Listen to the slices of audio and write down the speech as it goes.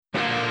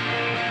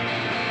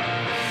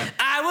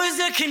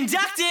a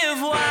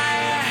conductive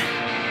wire,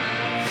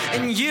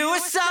 and you were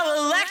so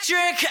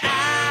electric.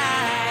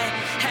 I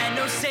had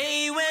no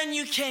say when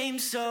you came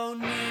so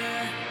near,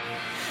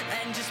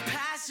 and just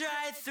passed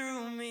right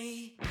through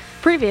me.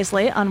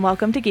 Previously on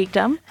Welcome to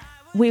Geekdom,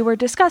 we were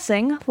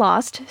discussing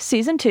Lost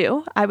Season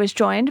 2. I was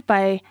joined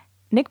by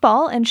Nick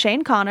Ball and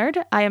Shane Connard.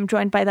 I am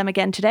joined by them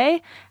again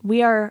today.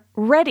 We are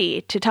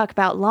ready to talk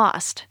about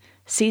Lost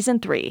Season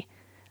 3.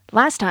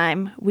 Last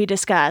time we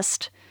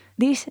discussed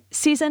the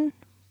season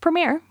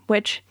premiere,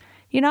 which,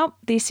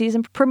 these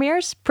season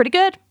premieres, pretty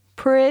good.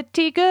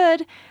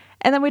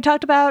 And then we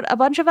talked about a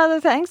bunch of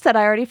other things that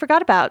I already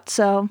forgot about,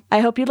 so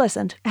I hope you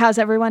listened. How's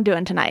everyone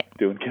doing tonight?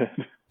 Doing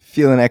good.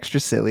 Feeling extra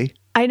silly.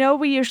 I know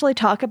we usually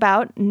talk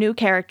about new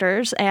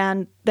characters,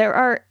 and there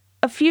are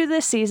a few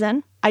this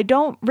season. I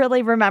don't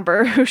really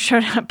remember who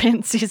showed up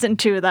in season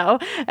 2, though,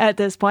 at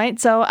this point.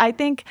 So I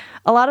think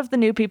a lot of the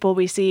new people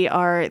we see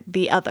are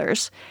the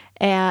others.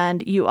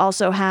 And you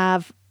also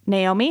have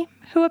Naomi,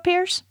 who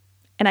appears.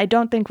 And I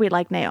don't think we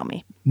like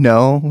Naomi.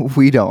 No,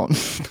 we don't.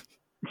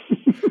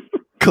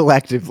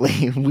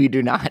 Collectively, we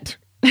do not.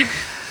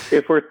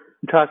 If we're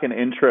talking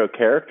intro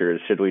characters,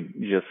 should we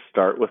just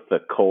start with the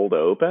cold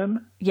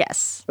open?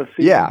 Yes. Of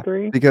season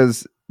 3?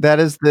 Because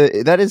that is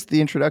the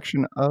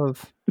introduction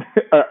of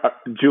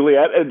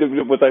Juliet.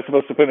 Was I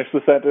supposed to finish the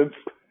sentence?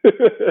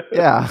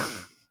 Yeah.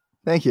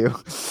 Thank you.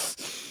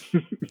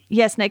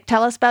 Yes, Nick,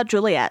 tell us about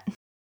Juliet.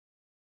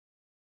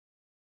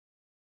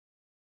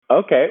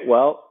 Okay,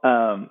 well,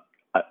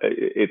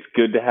 it's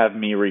good to have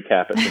me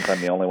recap it since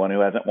I'm the only one who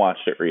hasn't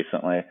watched it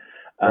recently.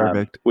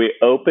 Perfect. We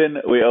open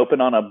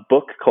on a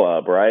book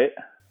club, right?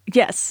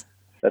 Yes.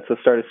 That's the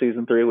start of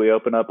season 3. We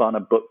open up on a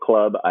book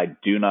club. I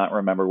do not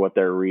remember what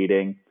they're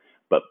reading,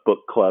 but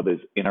book club is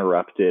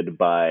interrupted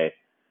by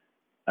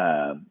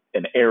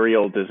an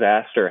aerial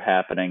disaster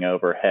happening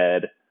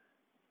overhead,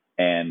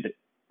 and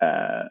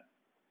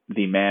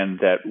the man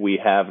that we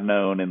have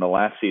known in the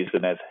last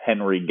season as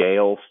Henry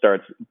Gale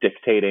starts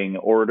dictating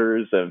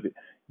orders of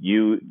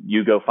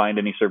you go find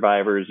any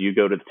survivors, you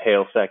go to the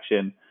tail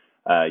section,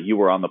 you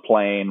were on the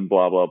plane,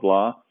 blah, blah,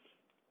 blah.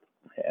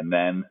 And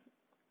then,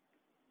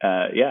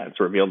 it's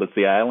revealed it's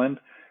the island.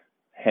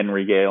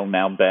 Henry Gale,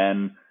 now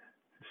Ben,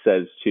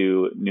 says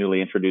to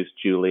newly introduced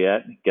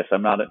Juliet, guess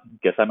I'm out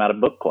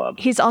of book club.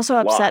 He's also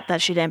upset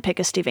that she didn't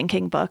pick a Stephen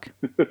King book.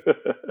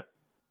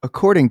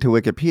 According to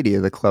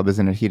Wikipedia, the club is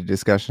in a heated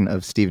discussion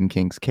of Stephen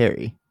King's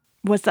Carrie.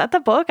 Was that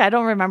the book? I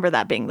don't remember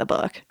that being the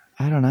book.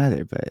 I don't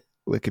either, but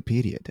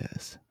Wikipedia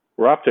does.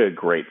 We're off to a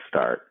great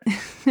start.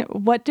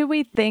 What do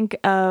we think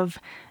of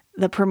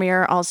the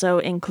premiere also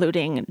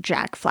including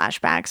Jack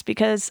flashbacks?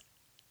 Because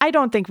I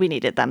don't think we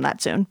needed them that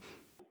soon.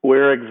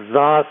 We're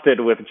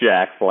exhausted with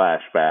Jack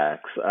flashbacks,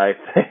 I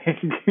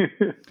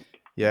think.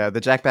 Yeah,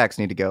 the Jackbacks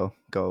need to go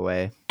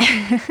away.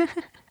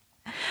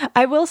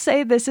 I will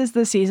say this is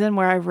the season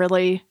where I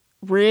really,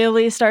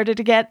 really started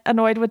to get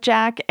annoyed with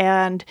Jack,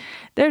 and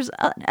there's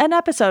an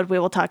episode we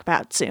will talk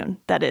about soon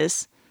that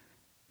is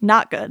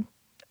not good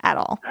at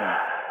all.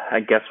 I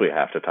guess we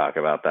have to talk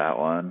about that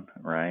one,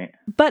 right?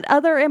 But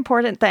other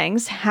important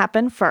things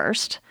happen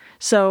first.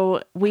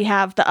 So we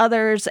have the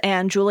others,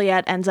 and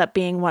Juliet ends up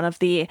being one of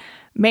the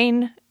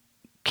main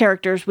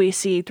characters we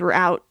see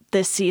throughout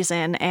this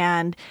season.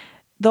 And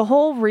the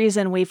whole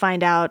reason we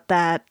find out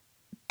that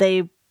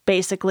they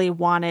basically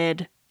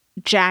wanted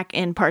Jack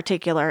in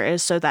particular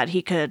is so that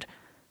he could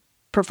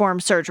perform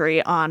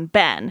surgery on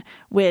Ben,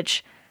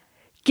 which,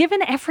 given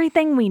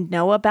everything we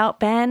know about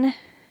Ben,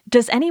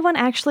 does anyone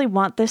actually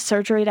want this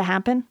surgery to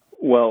happen?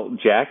 Well,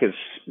 Jack is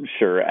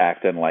sure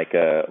acting like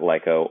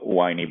a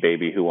whiny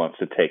baby who wants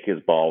to take his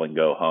ball and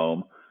go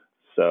home.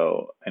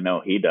 So I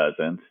know he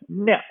doesn't.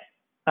 No,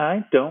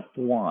 I don't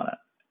want it.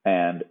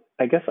 And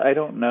I guess I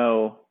don't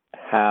know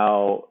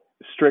how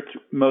strict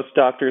most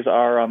doctors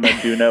are on the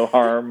do no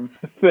harm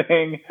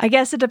thing. I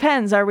guess it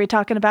depends. Are we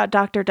talking about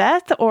Dr.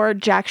 Death or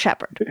Jack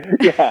Shepherd?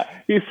 Yeah,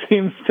 he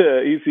seems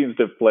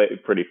to play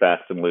pretty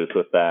fast and loose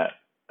with that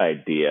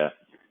idea,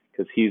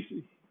 because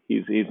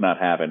he's not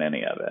having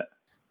any of it.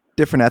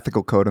 Different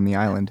ethical code on the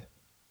island.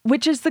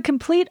 Which is the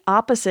complete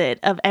opposite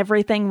of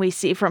everything we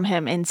see from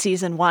him in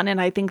season 1.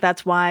 And I think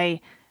that's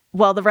why,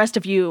 well, the rest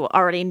of you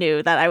already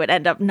knew that I would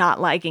end up not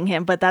liking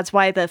him, but that's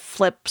why the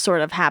flip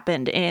sort of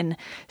happened in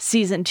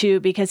season 2,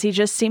 because he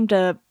just seemed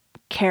to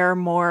care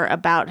more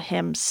about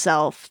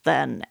himself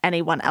than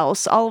anyone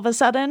else all of a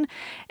sudden.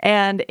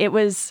 And it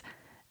was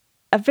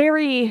a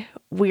very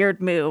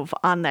weird move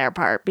on their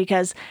part,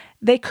 because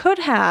they could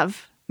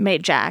have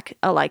made Jack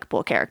a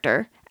likable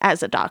character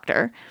as a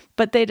doctor,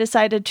 but they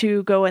decided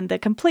to go in the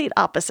complete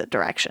opposite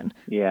direction.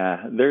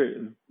 Yeah,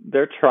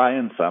 they're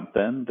trying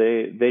something.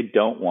 They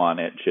don't want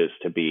it just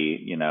to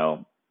be,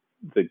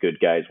 the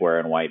good guys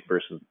wearing white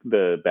versus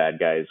the bad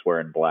guys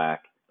wearing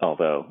black.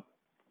 Although,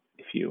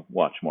 if you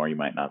watch more, you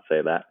might not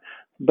say that.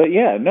 But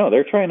yeah, no,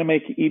 they're trying to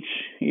make each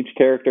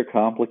character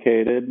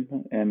complicated,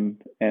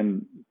 and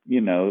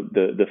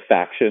the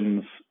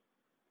factions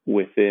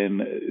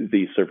within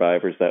the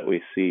survivors that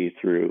we see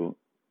through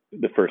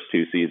the first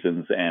 2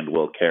 seasons and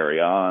will carry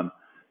on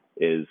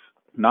is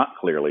not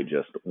clearly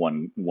just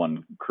one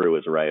crew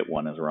is right,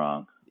 one is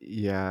wrong.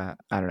 Yeah,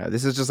 I don't know.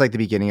 This is just like the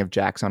beginning of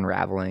Jack's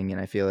unraveling, and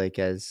I feel like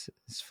as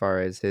far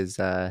as his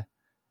I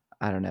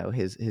don't know,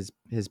 his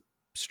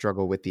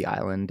struggle with the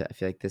island, I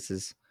feel like this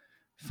is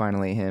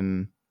finally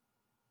him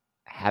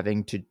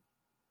having to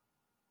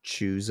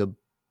choose a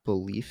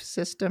belief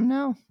system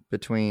now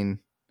between,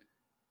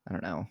 I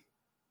don't know,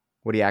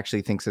 what he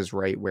actually thinks is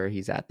right where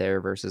he's at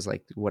there versus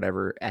like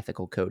whatever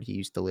ethical code he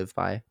used to live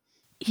by.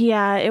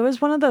 Yeah, it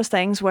was one of those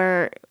things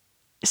where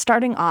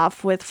starting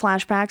off with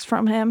flashbacks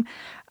from him,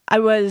 I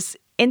was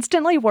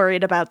instantly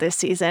worried about this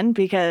season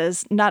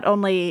because not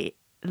only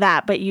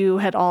that, but you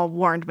had all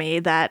warned me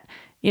that,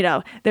 you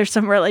know, there's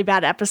some really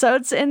bad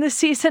episodes in this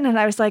season. And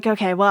I was like,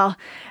 okay, well,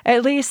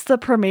 at least the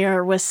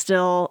premiere was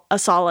still a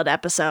solid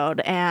episode.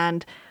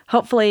 And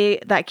hopefully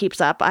that keeps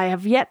up. I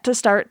have yet to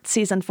start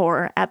season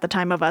 4 at the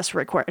time of us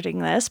recording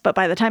this, but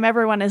by the time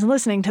everyone is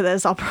listening to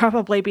this, I'll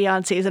probably be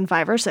on season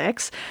 5 or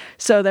 6.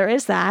 So there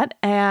is that.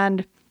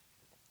 And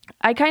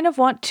I kind of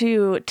want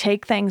to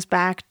take things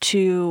back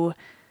to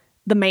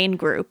the main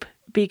group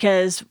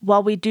because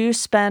while we do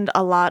spend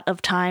a lot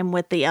of time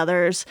with the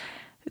others,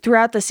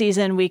 throughout the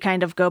season, we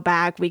kind of go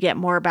back. We get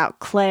more about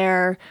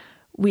Claire.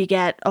 We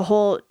get a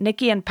whole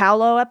Nikki and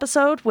Paolo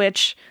episode,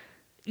 which,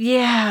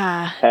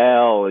 yeah.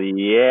 Hell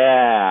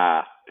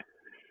yeah.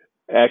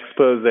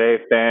 Expose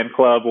fan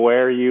club,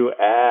 where you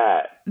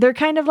at? They're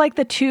kind of like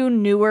the two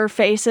newer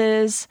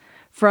faces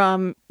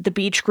from the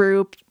Beach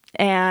group,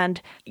 and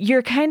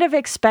you're kind of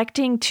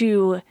expecting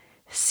to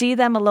see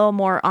them a little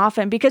more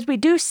often because we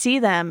do see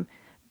them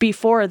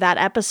before that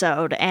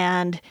episode,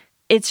 and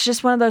it's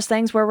just one of those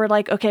things where we're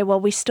like, okay, well,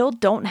 we still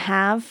don't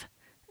have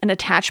an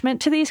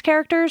attachment to these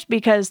characters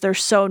because they're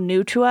so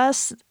new to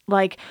us.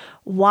 Like,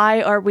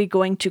 why are we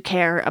going to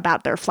care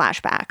about their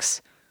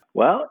flashbacks?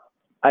 Well,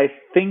 I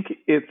think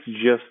it's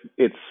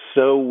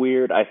so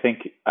weird. I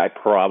think I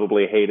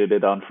probably hated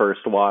it on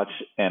first watch,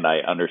 and I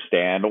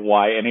understand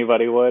why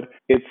anybody would.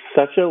 It's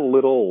such a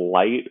little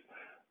light.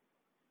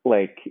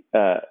 Like,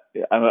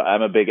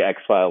 I'm a big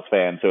X-Files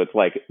fan, so it's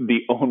like the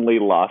only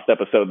Lost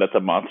episode that's a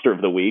monster of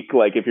the week.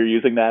 Like, if you're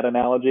using that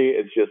analogy,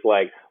 it's just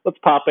like, let's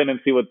pop in and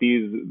see what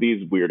these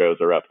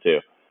weirdos are up to.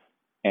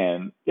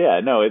 And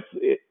yeah, no,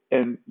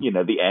 and you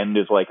know, the end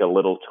is like a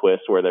little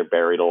twist where they're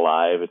buried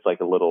alive. It's like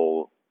a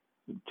little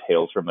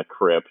Tales from the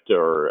Crypt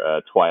or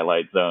a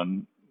Twilight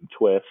Zone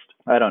twist.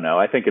 I don't know.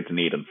 I think it's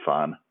neat and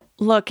fun.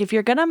 Look, if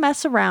you're gonna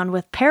mess around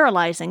with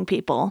paralyzing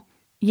people,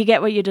 you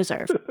get what you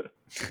deserve.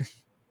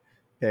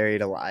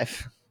 Buried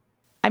alive.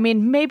 I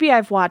mean, maybe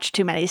I've watched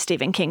too many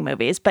Stephen King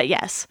movies, but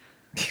yes.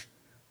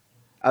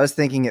 I was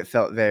thinking it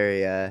felt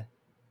very,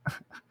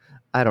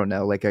 I don't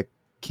know, like a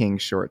King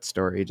short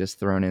story just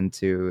thrown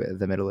into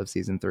the middle of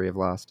season 3 of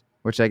Lost,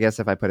 which I guess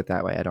if I put it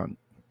that way, I don't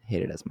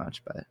hate it as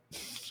much, but.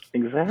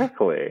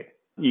 Exactly.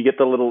 You get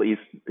the little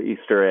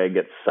Easter egg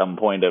at some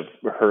point of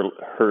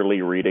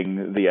Hurley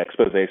reading the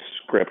expose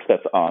script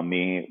that's on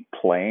the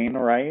plane,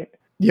 right?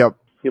 Yep.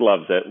 He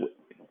loves it.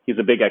 He's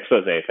a big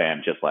expose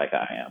fan, just like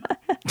I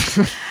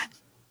am.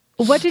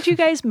 What did you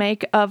guys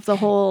make of the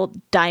whole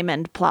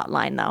Diamond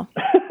plotline, though?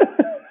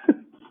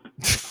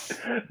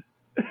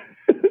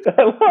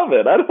 I love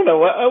it. I don't know.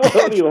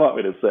 What do you want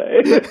me to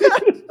say?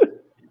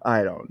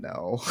 I don't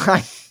know.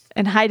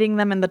 And hiding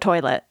them in the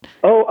toilet.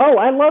 Oh,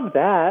 I love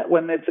that.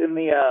 When it's in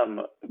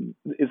the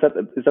is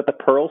that the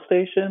Pearl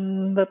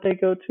station that they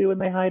go to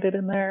and they hide it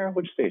in there?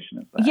 Which station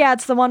is that? Yeah,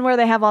 it's the one where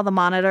they have all the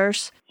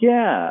monitors.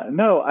 Yeah,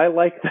 no, I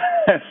like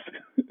that.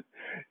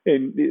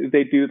 And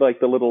they do like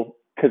the little,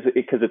 because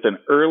it's an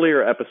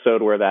earlier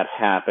episode where that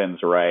happens,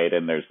 right?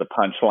 And there's the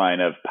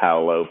punchline of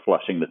Paolo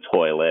flushing the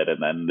toilet, and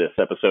then this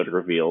episode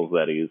reveals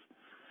that he's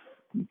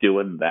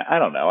doing that. I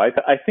don't know.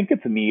 I think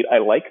it's neat. I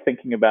like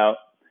thinking about.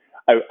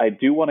 I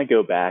do want to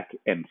go back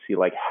and see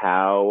like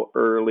how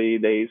early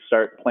they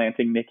start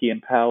planting Nikki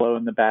and Paolo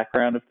in the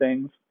background of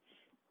things,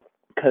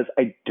 because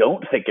I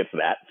don't think it's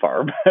that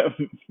far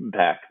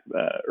back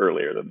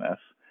earlier than this.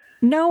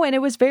 No, and it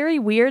was very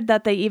weird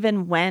that they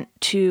even went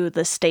to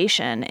the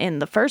station in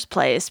the first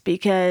place,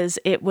 because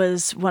it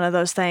was one of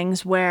those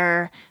things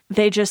where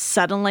they just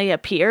suddenly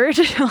appeared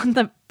on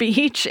the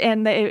beach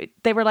and they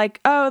were like,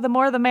 oh, the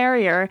more the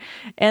merrier.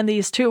 And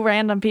these two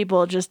random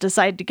people just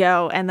decide to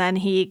go, and then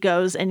he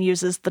goes and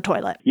uses the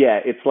toilet. Yeah,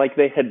 it's like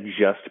they had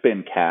just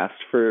been cast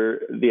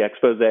for the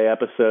expose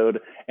episode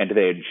and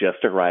they had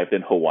just arrived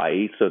in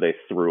Hawaii, so they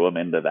threw him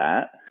into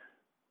that.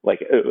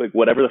 Like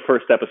whatever the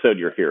first episode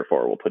you're here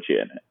for, we'll put you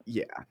in it.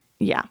 Yeah.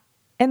 Yeah.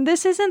 And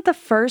this isn't the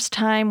first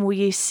time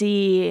we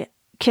see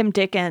Kim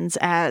Dickens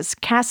as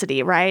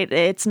Cassidy, right?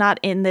 It's not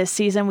in this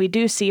season. We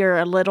do see her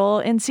a little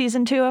in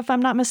season 2, if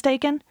I'm not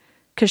mistaken,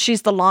 because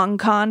she's the long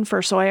con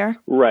for Sawyer.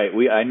 Right.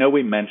 I know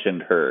we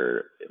mentioned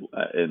her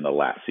in the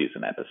last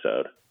season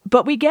episode.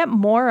 But we get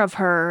more of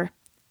her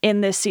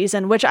in this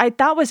season, which I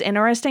thought was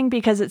interesting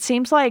because it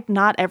seems like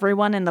not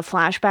everyone in the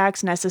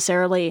flashbacks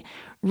necessarily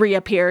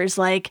reappears.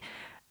 Like,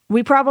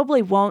 we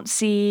probably won't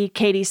see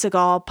Katie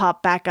Sagal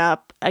pop back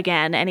up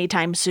again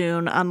anytime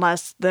soon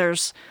unless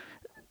there's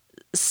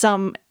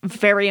some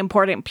very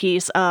important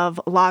piece of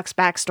Locke's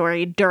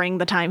backstory during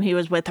the time he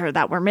was with her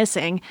that we're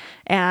missing.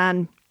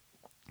 And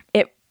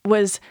it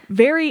was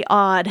very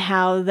odd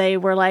how they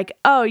were like,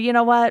 oh, you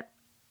know what?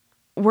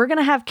 We're going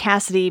to have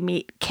Cassidy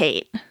meet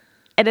Kate.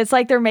 And it's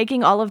like they're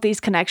making all of these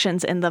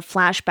connections in the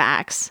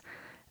flashbacks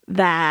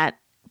that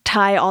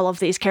tie all of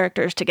these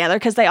characters together,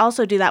 because they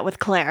also do that with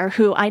Claire,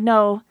 who I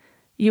know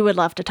you would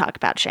love to talk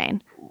about,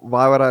 Shane.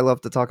 Why would I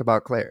love to talk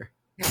about Claire?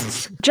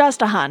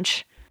 Just a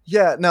hunch.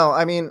 Yeah, no,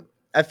 I mean,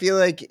 I feel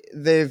like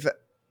they've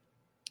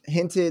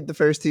hinted the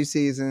first 2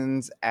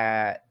 seasons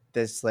at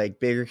this like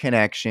bigger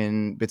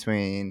connection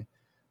between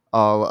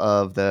all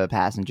of the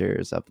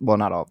passengers of, well,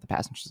 not all of the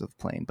passengers of the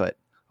plane, but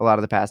a lot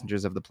of the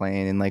passengers of the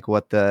plane, and like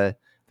what the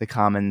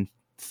common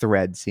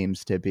thread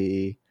seems to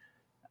be.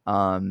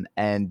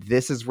 And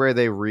this is where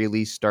they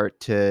really start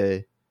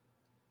to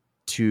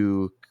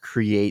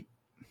create,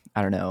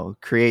 I don't know,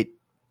 create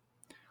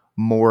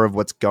more of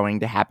what's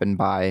going to happen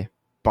by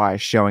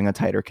showing a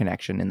tighter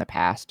connection in the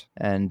past.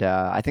 And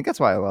I think that's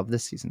why I love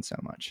this season so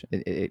much.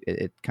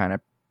 It kind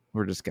of,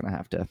 we're just going to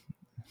have to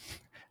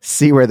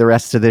see where the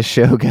rest of this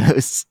show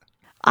goes.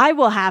 I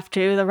will have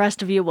to. The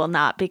rest of you will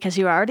not, because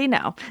you already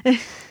know.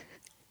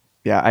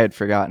 Yeah, I had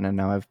forgotten, and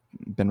now I've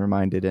been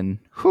reminded, and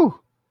whew.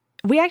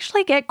 We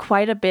actually get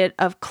quite a bit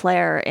of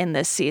Claire in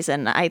this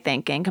season, I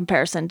think, in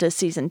comparison to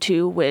season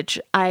 2, which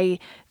I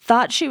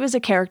thought she was a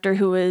character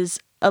who was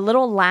a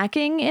little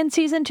lacking in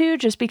season 2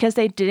 just because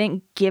they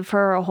didn't give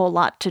her a whole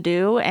lot to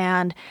do.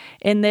 And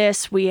in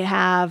this, we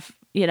have,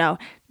 you know,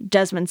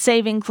 Desmond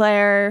saving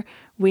Claire.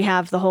 We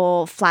have the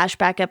whole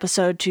flashback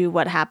episode to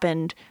what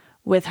happened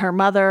with her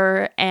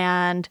mother,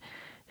 and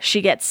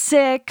she gets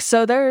sick.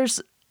 So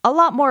there's a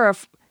lot more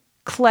of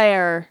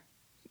Claire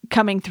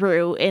coming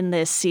through in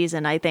this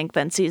season, I think,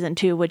 than season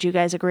 2. Would you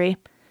guys agree?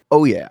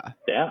 Oh yeah.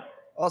 Yeah.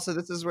 Also,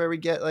 this is where we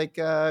get like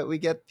we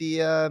get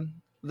the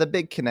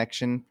big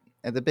connection,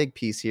 the big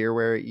piece here,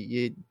 where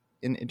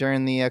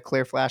during the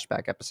Claire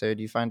flashback episode,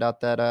 you find out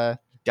that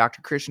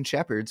Dr. Christian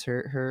Shepherd's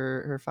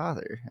her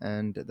father,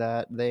 and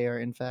that they are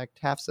in fact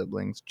half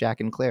siblings. Jack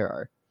and Claire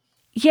are.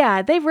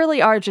 Yeah, they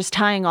really are just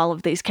tying all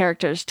of these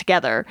characters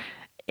together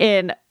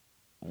in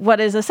what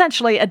is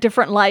essentially a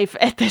different life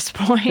at this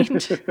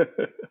point.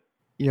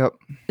 Yep.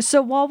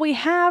 So while we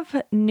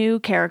have new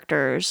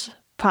characters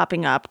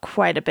popping up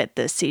quite a bit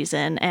this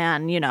season,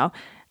 and, you know,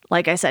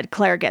 like I said,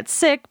 Claire gets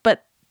sick,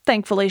 but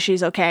thankfully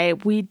she's okay,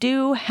 we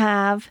do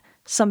have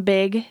some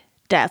big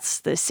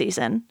deaths this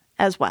season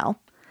as well.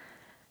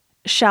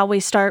 Shall we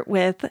start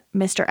with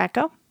Mr.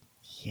 Echo?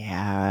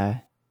 Yeah.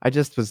 I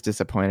just was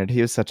disappointed.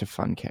 He was such a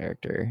fun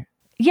character.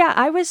 Yeah,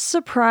 I was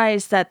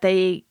surprised that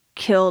they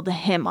killed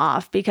him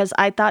off, because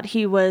I thought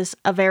he was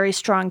a very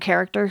strong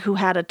character who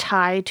had a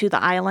tie to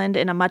the island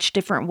in a much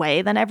different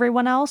way than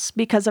everyone else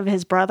because of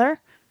his brother.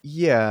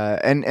 Yeah,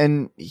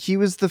 and he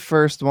was the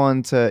first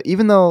one to,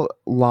 even though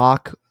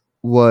Locke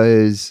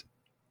was,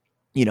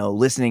 you know,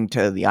 listening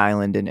to the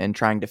island and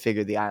trying to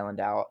figure the island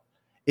out,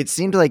 it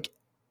seemed like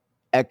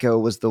Echo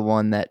was the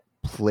one that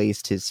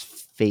placed his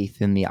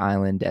faith in the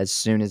island as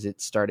soon as it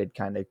started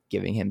kind of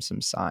giving him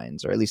some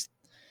signs, or at least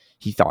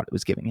he thought it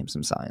was giving him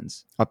some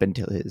signs up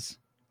until his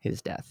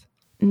death.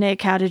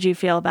 Nick, how did you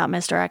feel about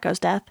Mr. Echo's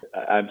death?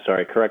 I'm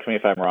sorry, correct me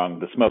if I'm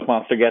wrong. The smoke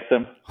monster gets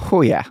him?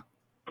 Oh, yeah.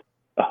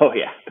 Oh,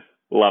 yeah.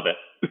 Love it.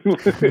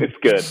 It's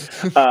good.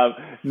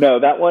 No,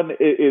 that one,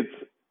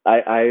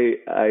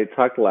 I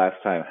talked last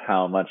time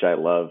how much I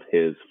love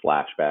his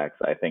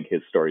flashbacks. I think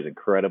his story is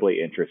incredibly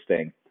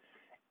interesting.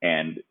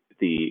 And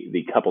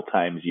the couple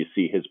times you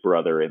see his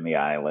brother in the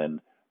island,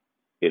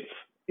 it's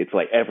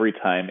like every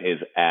time is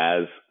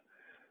as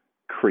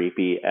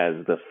creepy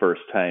as the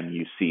first time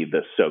you see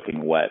the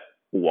soaking wet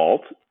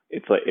Walt.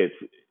 It's like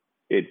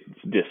it's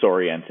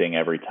disorienting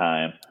every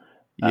time.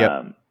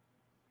 Yep.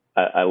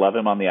 I love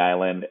him on the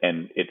island,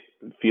 and it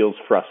feels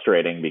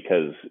frustrating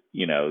because,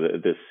 you know,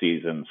 this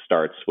season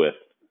starts with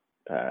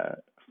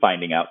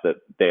finding out that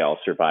they all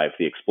survived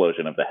the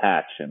explosion of the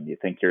hatch, and you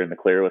think you're in the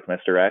clear with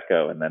Mr.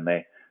 Echo, and then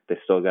they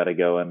still got to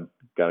go and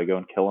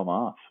kill him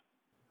off.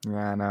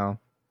 Yeah, I know.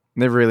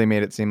 They've really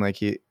made it seem like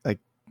he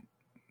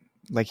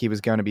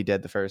was going to be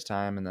dead the first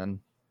time, and then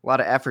a lot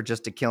of effort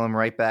just to kill him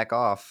right back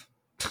off.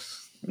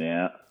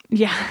 Yeah.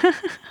 Yeah.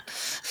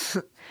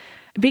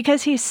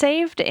 Because he's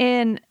saved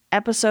in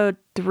episode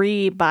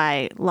 3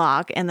 by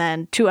Locke, and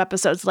then 2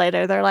 episodes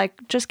later, they're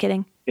like, just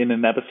kidding. In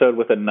an episode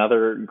with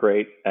another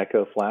great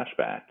Echo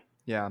flashback.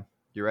 Yeah,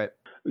 you're right.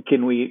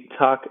 Can we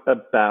talk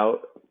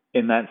about,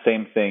 in that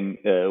same thing,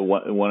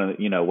 one of,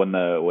 you know, when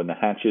the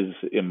hatches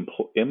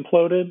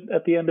imploded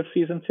at the end of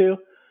season 2?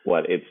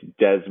 It's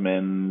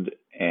Desmond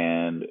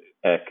and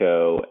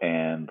Echo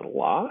and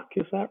Locke,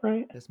 is that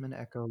right? Desmond,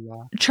 Echo,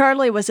 Locke.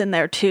 Charlie was in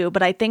there too,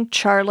 but I think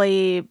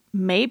Charlie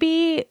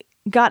maybe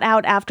got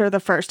out after the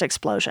first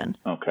explosion.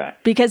 Okay.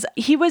 Because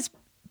he was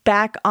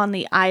back on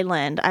the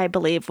island, I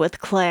believe, with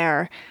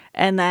Claire,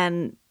 and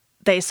then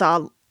they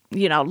saw,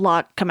 you know,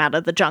 Locke come out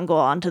of the jungle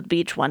onto the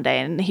beach one day,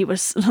 and he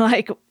was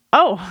like,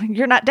 oh,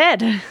 you're not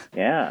dead.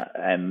 Yeah,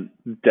 and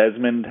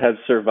Desmond has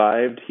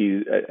survived.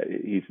 He's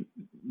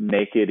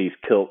naked, he's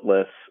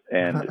kiltless,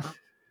 and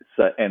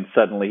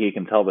suddenly he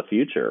can tell the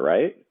future,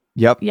 right?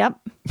 Yep. Yep.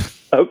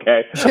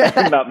 Okay,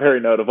 not very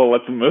notable.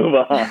 Let's move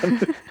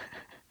on.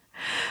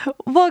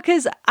 Well,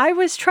 because I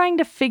was trying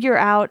to figure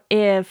out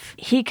if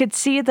he could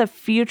see the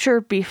future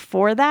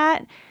before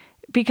that,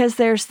 because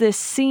there's this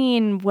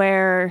scene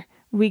where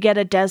we get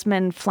a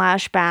Desmond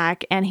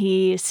flashback and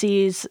he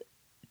sees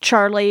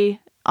Charlie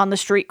on the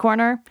street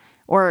corner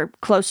or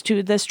close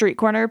to the street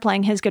corner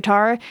playing his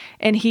guitar.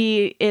 And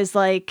he is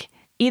like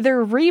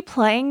either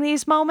replaying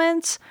these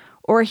moments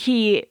or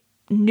he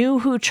knew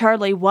who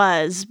Charlie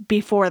was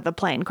before the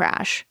plane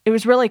crash. It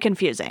was really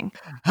confusing.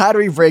 How do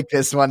we break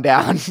this one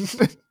down?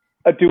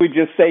 Do we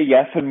just say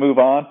yes and move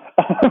on?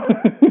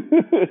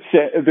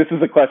 This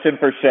is a question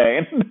for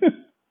Shane.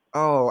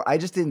 Oh, I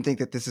just didn't think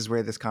that this is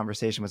where this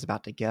conversation was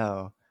about to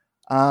go.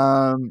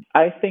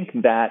 I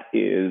think that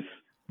is...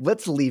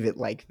 Let's leave it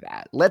like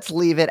that. Let's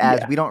leave it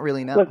as we don't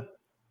really know.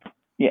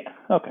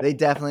 Okay.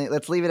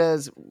 Let's leave it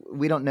as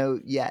we don't know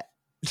yet.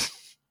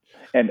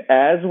 And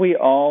as we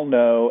all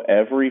know,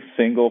 every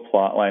single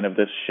plot line of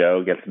this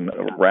show gets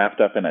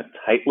wrapped up in a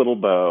tight little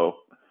bow.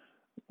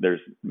 There's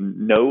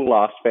no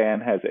Lost fan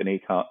has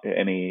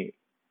any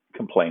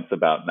complaints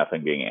about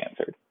nothing being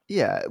answered.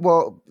 Yeah,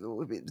 well,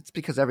 it's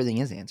because everything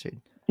is answered.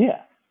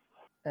 Yeah.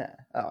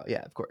 Oh,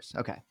 yeah, of course.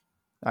 Okay.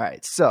 All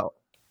right. So,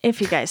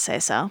 If you guys say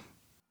so.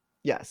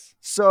 yes.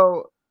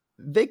 So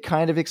they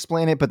kind of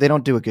explain it, but they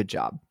don't do a good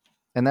job,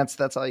 and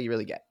that's all you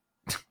really get.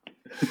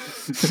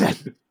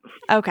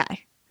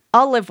 Okay.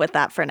 I'll live with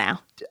that for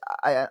now.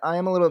 I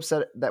am a little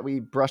upset that we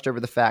brushed over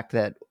the fact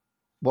that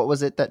what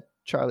was it that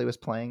Charlie was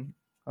playing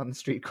on the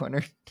street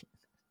corner?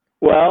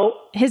 Well,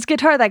 His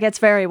guitar that gets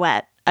very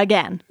wet.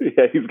 Again.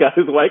 yeah, he's got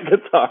his white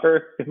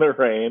guitar in the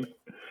rain,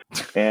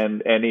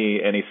 and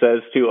he says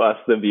to us,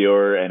 the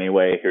viewer,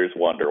 anyway, here's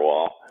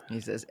Wonderwall.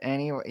 He says,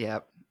 anyway,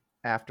 yep.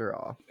 After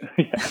all,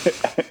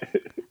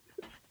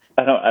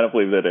 I don't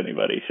believe that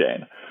anybody,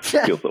 Shane,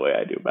 feels the way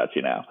I do about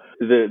you now.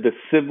 The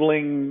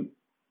sibling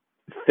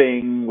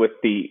thing with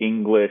the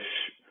English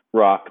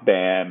rock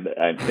band,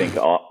 I think,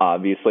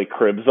 obviously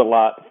cribs a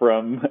lot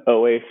from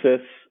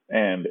Oasis,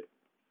 and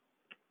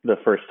the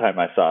first time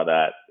I saw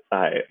that,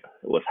 I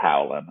was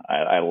howling.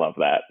 I love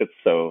that. It's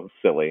so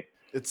silly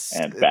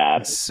and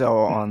bad. It's so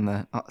on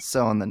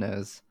the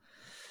nose.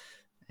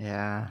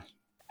 Yeah.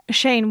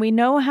 Shane, we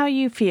know how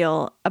you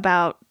feel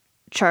about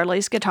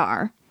Charlie's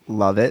guitar.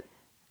 Love it.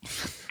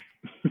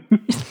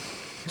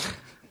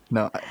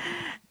 No.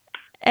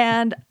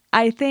 And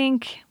I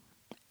think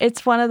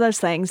it's one of those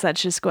things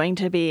that's just going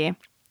to be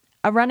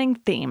a running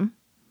theme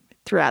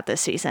throughout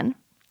this season.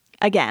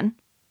 Again,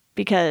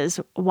 because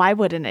why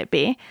wouldn't it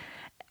be?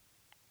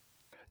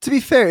 To be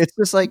fair, it's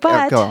just like,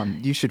 But- go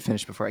on. You should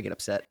finish before I get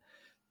upset.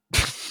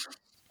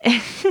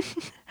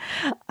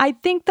 I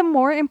think the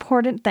more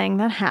important thing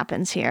that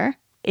happens here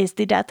is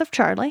the death of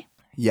Charlie.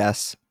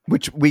 Yes.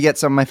 Which we get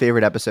some of my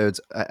favorite episodes.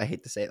 I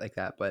hate to say it like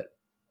that, but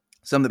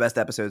some of the best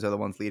episodes are the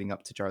ones leading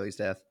up to Charlie's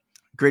death.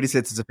 Greatest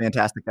Hits is a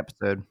fantastic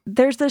episode.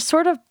 There's this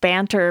sort of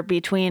banter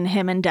between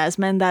him and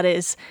Desmond that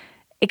is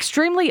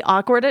extremely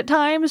awkward at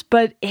times,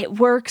 but it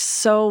works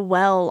so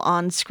well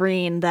on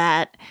screen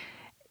that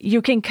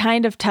you can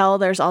kind of tell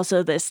there's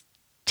also this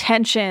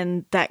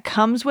tension that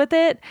comes with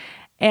it.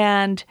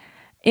 And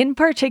in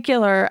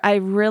particular, I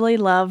really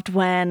loved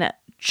when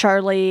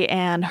Charlie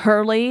and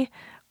Hurley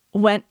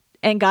went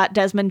and got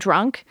Desmond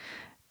drunk,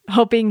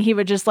 hoping he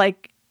would just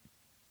like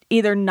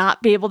either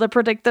not be able to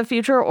predict the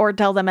future or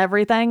tell them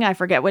everything. I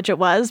forget which it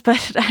was,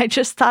 but I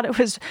just thought it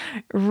was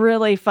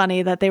really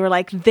funny that they were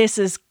like, this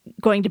is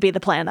going to be the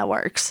plan that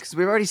works. Because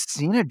we've already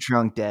seen a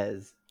drunk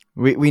Des.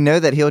 We know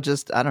that he'll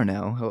just, I don't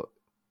know,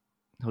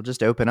 he'll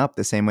just open up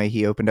the same way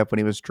he opened up when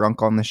he was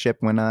drunk on the ship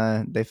when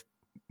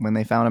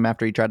they found him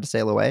after he tried to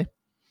sail away.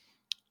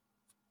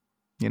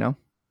 You know?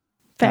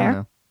 I don't Fair.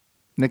 know.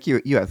 Nick,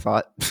 you had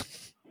thought.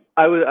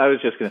 I was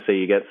just going to say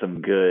you get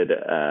some good,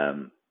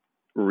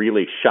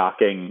 really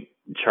shocking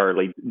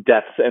Charlie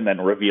deaths, and then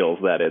reveals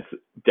that it's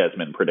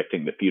Desmond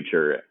predicting the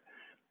future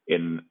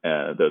in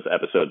those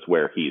episodes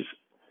where he's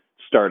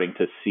starting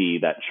to see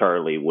that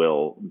Charlie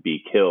will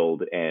be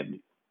killed, and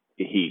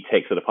he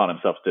takes it upon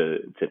himself to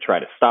try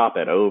to stop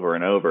it over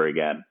and over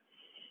again,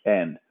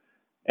 and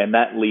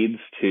that leads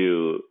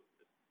to,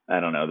 I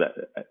don't know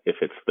that if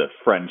it's the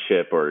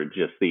friendship or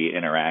just the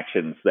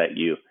interactions that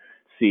you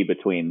see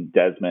between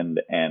Desmond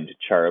and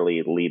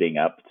Charlie leading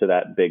up to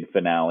that big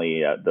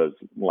finale, those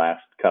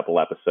last couple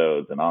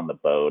episodes and on the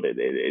boat,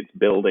 it's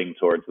building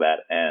towards that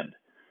end,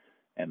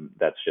 and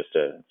that's just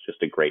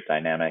a great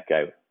dynamic.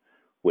 I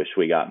wish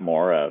we got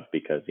more of,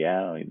 because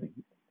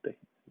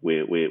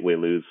we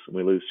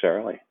lose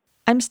Charlie.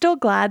 I'm still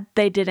glad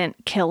they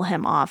didn't kill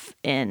him off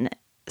in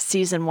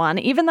season 1,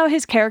 even though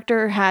his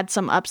character had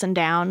some ups and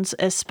downs,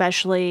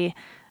 especially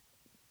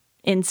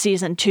in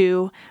season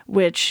 2,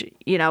 which,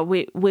 you know,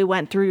 we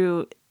went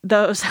through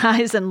those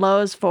highs and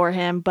lows for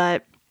him,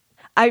 but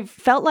I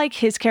felt like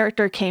his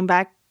character came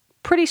back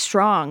pretty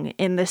strong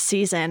in this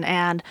season,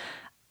 and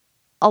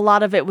a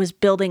lot of it was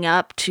building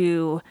up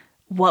to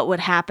what would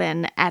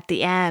happen at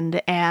the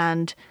end,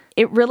 and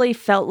it really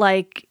felt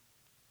like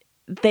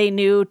they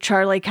knew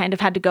Charlie kind of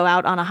had to go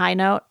out on a high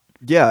note.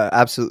 Yeah,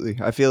 absolutely.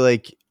 I feel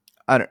like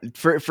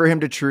for him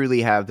to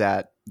truly have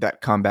that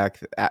comeback,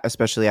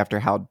 especially after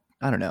how,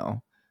 I don't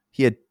know,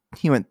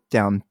 he went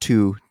down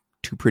two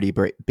pretty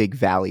big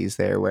valleys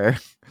there, where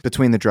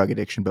between the drug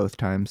addiction both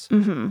times.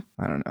 Mm-hmm.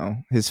 I don't know,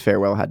 his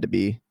farewell had to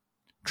be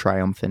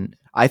triumphant.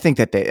 I think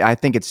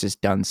it's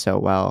just done so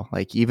well.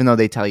 Like, even though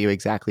they tell you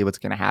exactly what's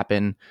going to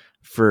happen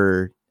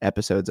for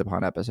episodes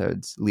upon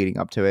episodes leading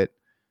up to it,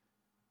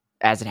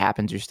 as it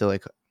happens, you're still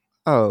like,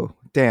 oh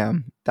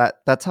damn,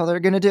 that's how they're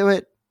going to do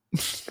it.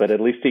 But at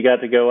least he got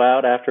to go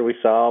out after we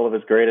saw all of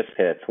his greatest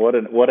hits. What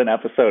an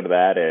episode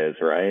that is,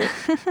 right?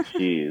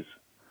 Jeez.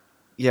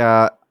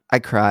 Yeah, I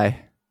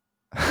cry.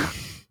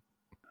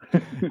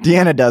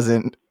 Deanna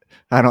doesn't,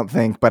 I don't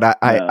think, but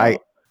I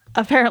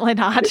Apparently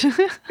not. Is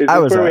this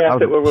where we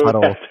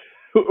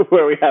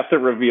have to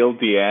reveal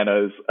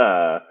Deanna's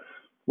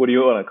what do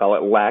you want to call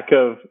it? Lack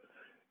of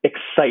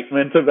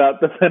excitement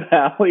about the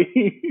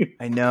finale.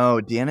 I know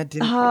Deanna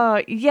didn't.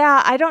 Oh,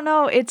 yeah. I don't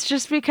know. It's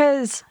just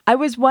because I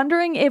was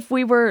wondering if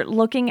we were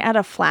looking at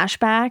a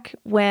flashback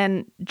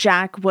when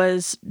Jack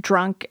was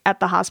drunk at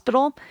the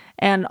hospital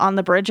and on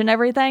the bridge and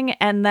everything.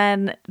 And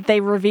then they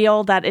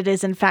reveal that it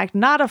is in fact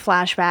not a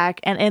flashback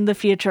and in the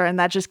future. And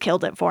that just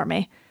killed it for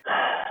me.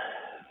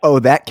 Oh,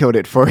 that killed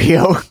it for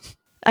you.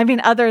 I mean,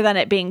 other than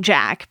it being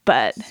Jack,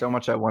 but so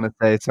much I want to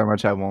say, so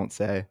much I won't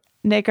say.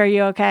 Nick, are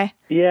you okay?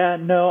 Yeah,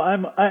 no,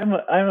 I'm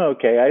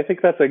okay. I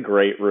think that's a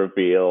great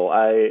reveal.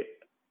 I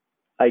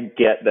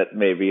get that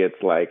maybe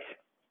it's like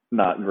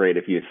not great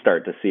if you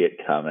start to see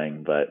it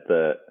coming, but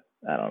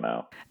I don't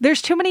know.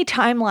 There's too many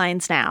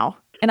timelines now,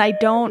 and I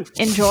don't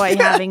enjoy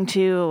having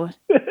to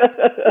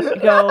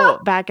go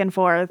back and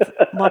forth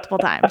multiple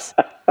times.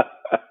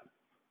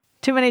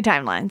 Too many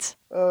timelines.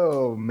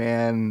 Oh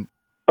man.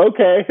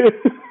 Okay.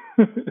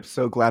 I'm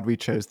so glad we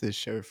chose this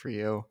show for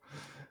you.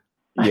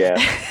 Yeah.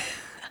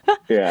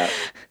 Yeah.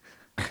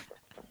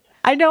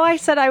 I know I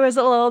said I was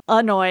a little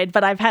annoyed,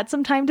 but I've had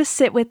some time to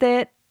sit with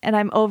it and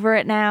I'm over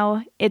it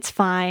now. It's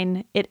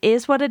fine. It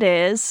is what it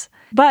is.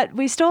 But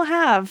we still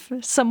have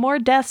some more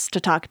deaths to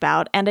talk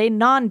about and a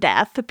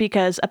non-death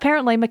because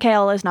apparently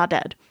Mikhail is not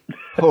dead.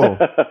 Oh,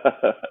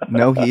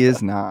 no, he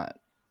is not.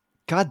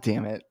 God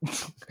damn it.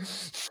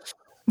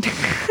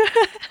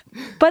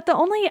 But the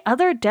only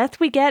other death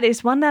we get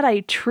is one that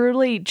I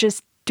truly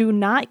just do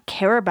not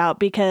care about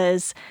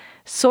because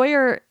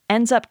Sawyer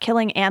ends up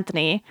killing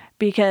Anthony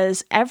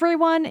because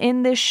everyone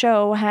in this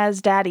show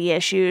has daddy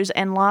issues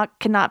and Locke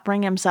cannot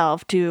bring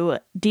himself to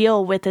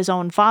deal with his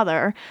own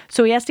father.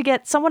 So he has to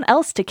get someone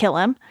else to kill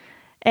him.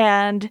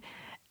 And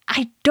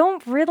I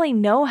don't really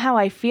know how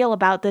I feel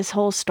about this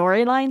whole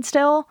storyline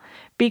still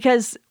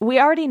because we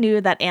already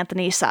knew that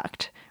Anthony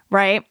sucked,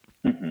 right?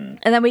 Mm-hmm.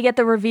 And then we get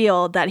the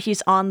reveal that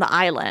he's on the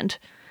island.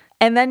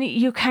 And then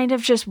you kind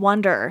of just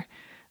wonder,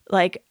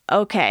 like,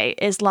 okay,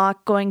 is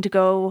Locke going to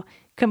go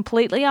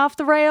completely off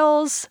the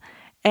rails?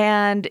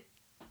 And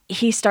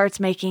he starts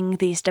making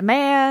these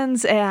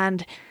demands,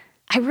 and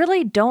I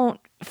really don't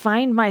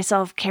find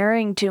myself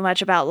caring too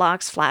much about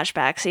Locke's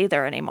flashbacks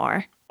either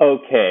anymore.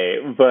 Okay,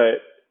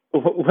 but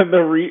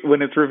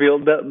when it's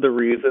revealed that the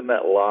reason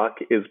that Locke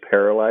is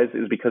paralyzed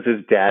is because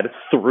his dad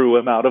threw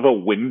him out of a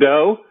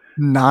window.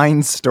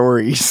 9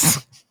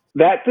 stories.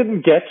 That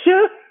didn't get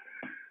you?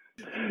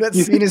 That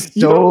scene is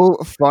so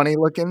funny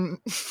looking.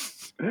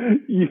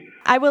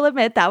 I will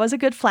admit that was a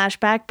good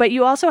flashback, but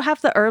you also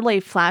have the early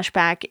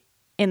flashback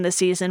in the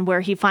season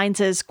where he finds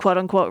his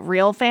quote-unquote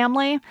real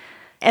family,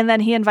 and then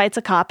he invites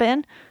a cop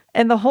in,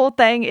 and the whole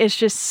thing is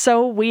just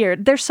so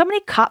weird. There's so many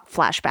cop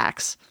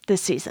flashbacks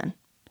this season.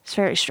 It's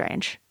very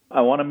strange.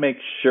 I want to make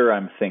sure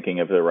I'm thinking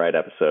of the right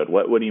episode.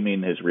 What do you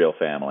mean his real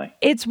family?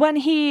 It's when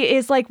he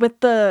is like with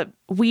the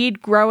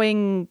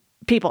weed-growing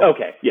people.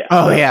 Okay, yeah.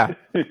 Oh, yeah.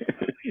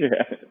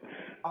 Yeah.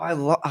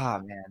 Oh,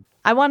 man.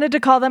 I wanted to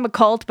call them a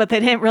cult, but they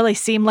didn't really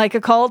seem like a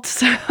cult.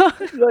 So.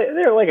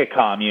 They're like a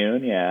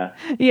commune, yeah.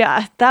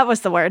 Yeah, that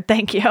was the word.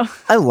 Thank you.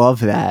 I love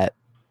that.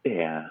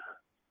 Yeah.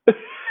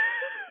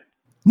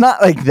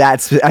 Not like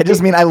that. I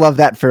just mean I love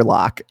that for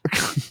Locke.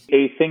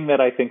 A thing that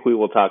I think we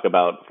will talk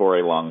about for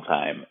a long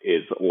time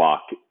is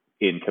Locke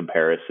in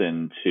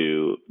comparison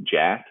to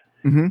Jack.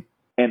 Mm-hmm.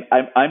 And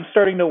I'm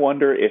starting to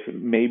wonder if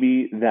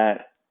maybe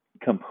that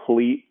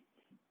complete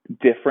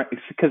different,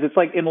 because it's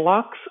like in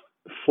Locke's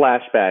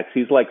flashbacks,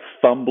 he's like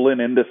fumbling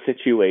into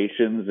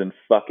situations and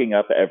fucking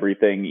up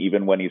everything,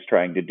 even when he's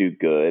trying to do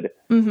good.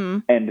 Mm-hmm.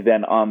 And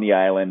then on the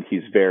island,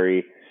 he's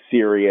very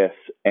serious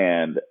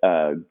and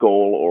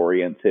goal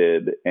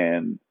oriented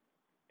and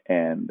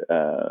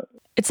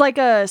it's like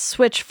a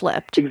switch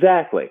flipped.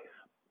 Exactly.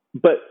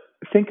 But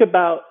think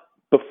about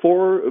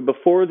before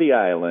the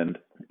island,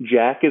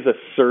 Jack is a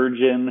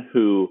surgeon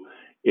who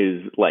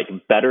is like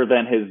better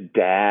than his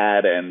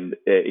dad, and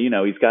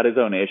he's got his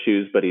own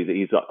issues, but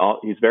he's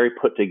very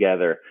put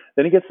together.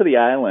 Then he gets to the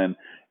island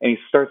and he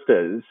starts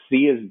to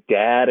see his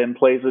dad in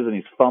places, and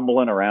he's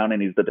fumbling around,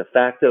 and he's the de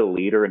facto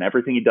leader, and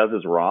everything he does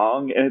is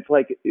wrong. And it's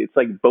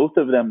like both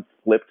of them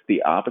flipped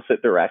the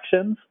opposite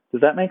directions.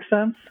 Does that make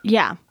sense?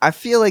 Yeah. I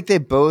feel like they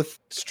both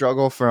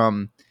struggle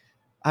from,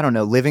 I don't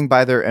know, living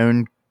by their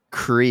own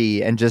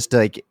Cree and just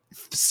like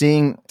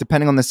seeing,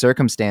 depending on the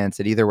circumstance,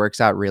 it either works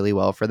out really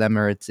well for them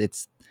or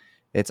it's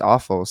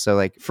awful. So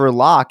like for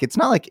Locke, it's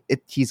not like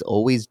he's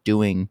always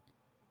doing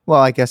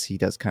well. I guess he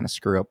does kind of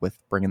screw up with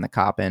bringing the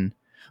cop in,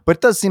 but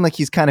it does seem like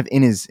he's kind of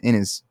in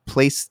his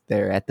place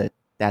there at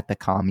the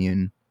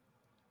commune.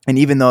 And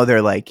even though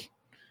they're like,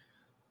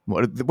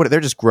 what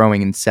they're just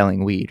growing and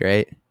selling weed,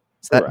 right?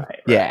 Is that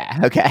Right. Yeah.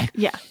 Okay.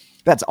 Yeah.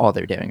 That's all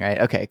they're doing, right?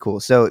 Okay, cool.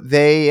 So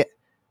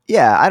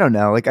I don't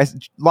know. Like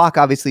Locke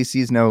obviously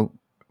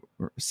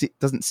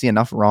doesn't see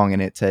enough wrong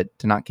in it to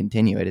not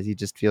continue it. As he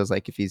just feels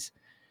like if he's,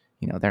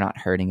 they're not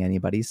hurting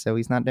anybody, so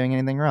he's not doing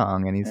anything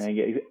wrong. And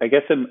I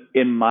guess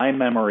in my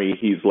memory,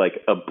 he's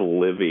like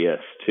oblivious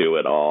to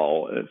it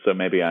all. So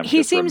maybe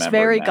he seems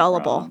very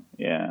gullible. Wrong.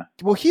 Yeah.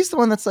 Well, he's the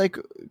one that's like,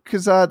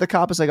 because the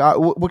cop is like,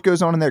 what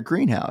goes on in that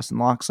greenhouse? And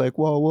Locke's like,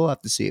 well, we'll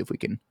have to see if we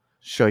can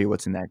show you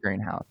what's in that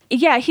greenhouse.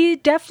 Yeah, he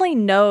definitely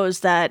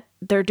knows that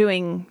they're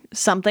doing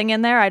something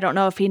in there. I don't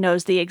know if he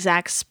knows the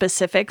exact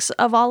specifics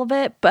of all of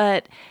it,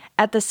 but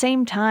at the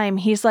same time,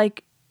 he's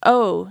like,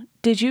 oh,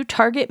 did you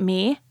target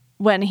me?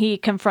 When he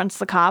confronts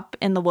the cop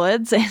in the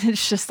woods. And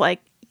it's just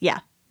like, yeah,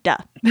 duh.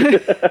 Yeah,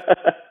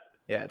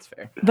 it's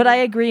fair. But I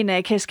agree,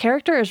 Nick. His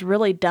character has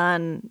really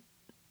done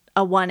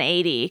a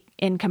 180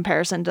 in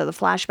comparison to the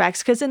flashbacks.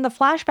 Because in the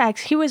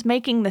flashbacks, he was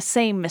making the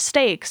same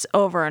mistakes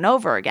over and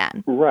over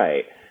again.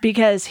 Right.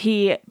 Because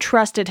he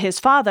trusted his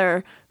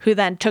father, who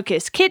then took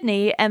his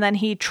kidney, and then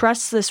he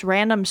trusts this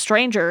random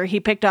stranger he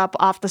picked up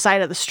off the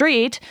side of the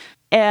street,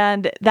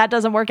 and that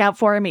doesn't work out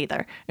for him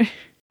either.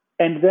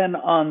 And then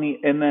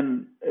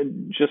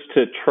just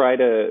to try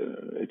to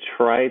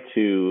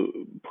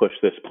push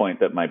this point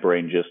that my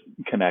brain just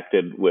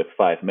connected with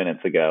 5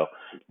 minutes ago,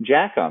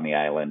 Jack on the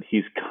island,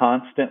 he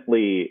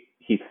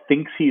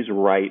thinks he's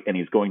right, and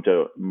he's going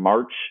to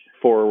march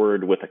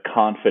forward with a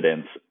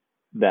confidence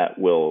that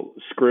will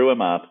screw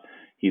him up.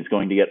 He's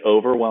going to get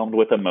overwhelmed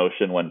with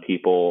emotion when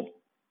people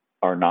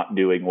are not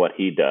doing what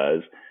he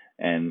does.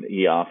 And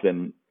he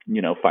often,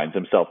 finds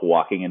himself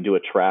walking into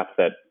a trap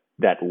that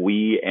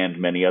we and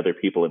many other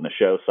people in the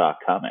show saw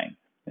coming.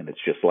 And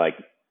it's just like,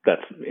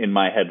 that's in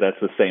my head,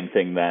 that's the same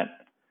thing that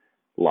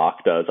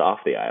Locke does off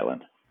the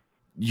island.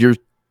 You're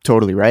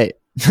totally right.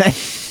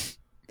 That's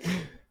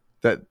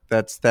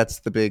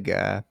the big,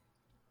 I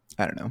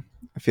don't know.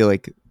 I feel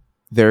like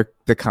they're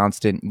the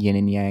constant yin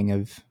and yang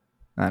of,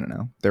 I don't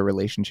know, their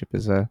relationship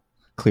is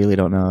clearly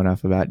don't know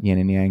enough about yin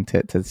and yang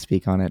to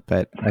speak on it,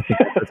 but I think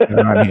that's what's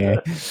going on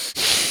here.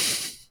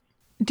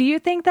 Do you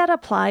think that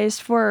applies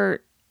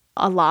for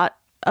a lot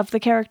of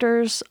the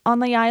characters on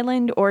the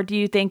island, or do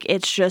you think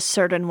it's just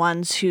certain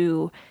ones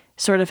who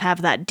sort of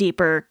have that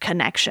deeper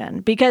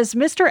connection? Because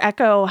Mr.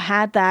 Eko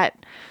had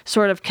that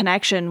sort of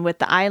connection with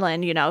the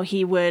island.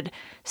 He would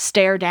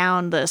stare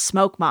down the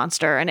smoke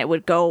monster and it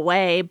would go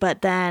away,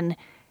 but then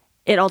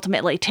it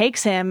ultimately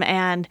takes him,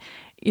 and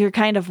you're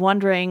kind of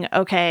wondering,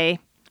 okay,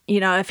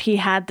 if he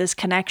had this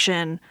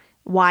connection,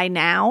 why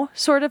now,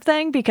 sort of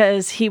thing,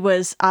 because he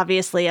was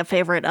obviously a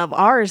favorite of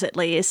ours, at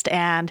least,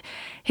 and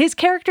his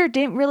character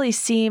didn't really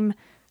seem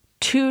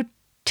too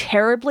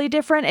terribly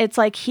different. It's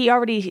like he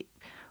already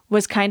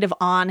was kind of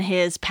on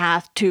his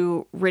path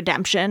to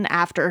redemption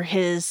after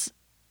his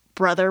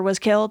brother was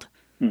killed.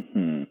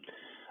 Mm-hmm.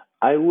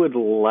 I would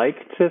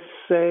like to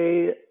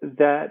say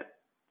that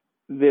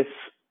this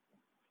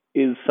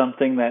is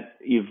something that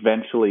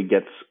eventually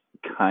gets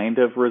kind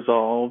of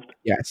resolved.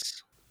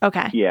 Yes.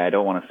 Okay. Yeah, I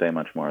don't want to say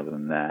much more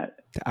than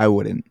that. I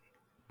wouldn't.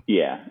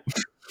 Yeah.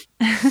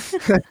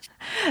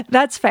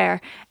 That's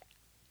fair.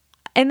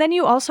 And then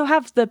you also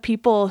have the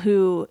people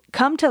who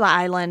come to the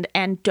island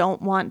and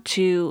don't want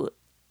to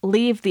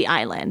leave the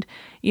island.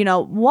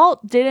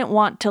 Walt didn't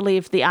want to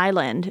leave the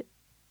island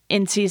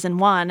in season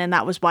 1, and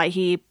that was why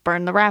he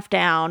burned the raft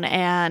down.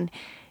 And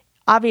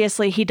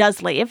obviously he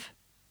does leave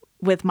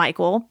with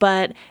Michael,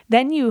 but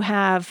then you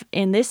have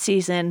in this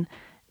season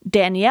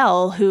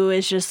Danielle, who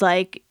is just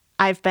like,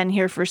 I've been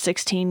here for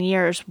 16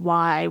 years.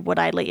 Why would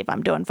I leave?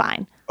 I'm doing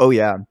fine. Oh,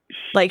 yeah.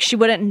 Like, she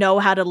wouldn't know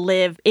how to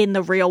live in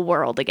the real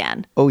world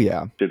again. Oh,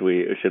 yeah. Should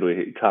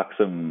we talk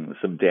some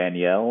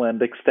Danielle and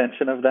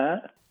extension of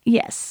that?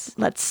 Yes,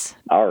 let's.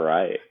 All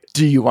right.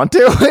 Do you want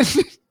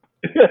to?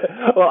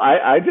 Well,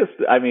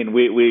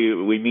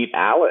 we meet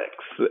Alex.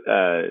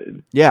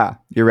 Yeah,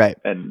 you're right.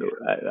 And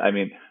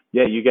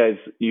yeah, you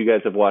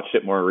guys have watched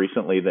it more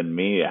recently than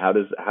me. How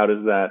does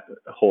that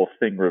whole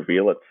thing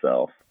reveal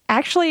itself?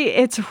 Actually,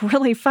 it's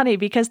really funny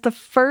because the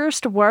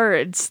first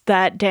words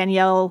that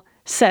Danielle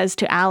says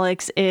to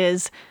Alex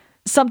is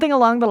something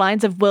along the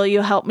lines of, "Will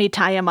you help me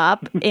tie him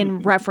up?" in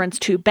reference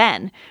to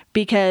Ben,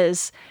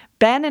 because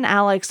Ben and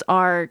Alex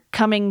are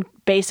coming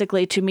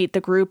basically to meet the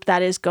group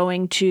that is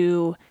going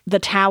to the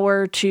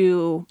tower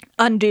to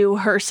undo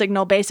her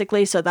signal,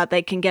 basically, so that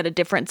they can get a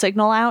different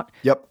signal out.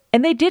 Yep.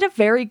 And they did a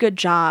very good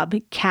job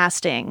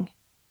casting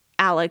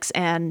Alex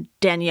and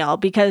Danielle,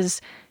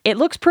 because it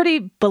looks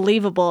pretty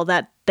believable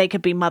that they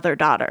could be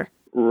mother-daughter.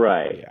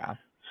 Right. Yeah.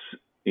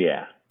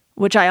 Yeah.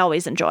 Which I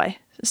always enjoy.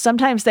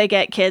 Sometimes they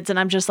get kids and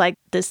I'm just like,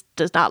 this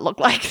does not look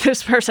like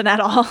this person at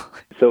all.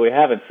 So we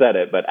haven't said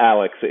it, but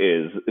Alex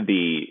is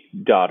the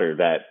daughter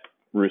that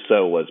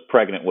Rousseau was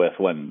pregnant with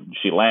when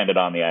she landed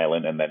on the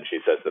island, and then she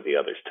says that the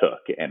others took.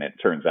 And it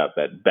turns out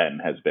that Ben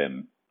has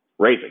been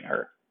raising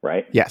her,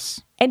 right?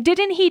 Yes. And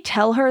didn't he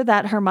tell her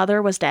that her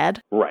mother was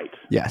dead? Right.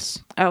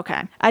 Yes.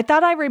 Okay. I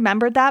thought I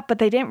remembered that, but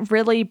they didn't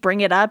really bring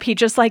it up. He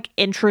just like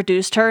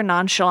introduced her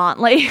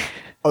nonchalantly.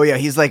 Oh yeah,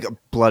 he's like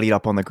bloodied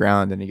up on the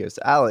ground, and he goes,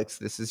 "Alex,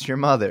 this is your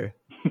mother."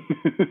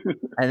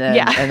 And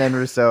then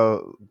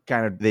Rousseau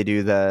they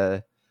do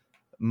the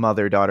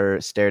mother-daughter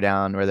stare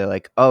down where they're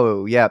like,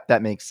 "Oh yeah,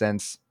 that makes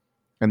sense."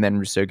 And then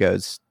Rousseau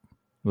goes,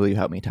 "Will you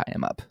help me tie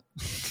him up?"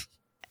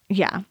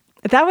 Yeah.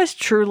 That was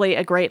truly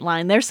a great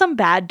line. There's some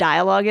bad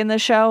dialogue in the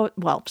show.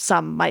 Well,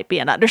 some might be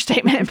an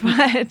understatement,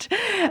 but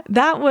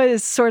that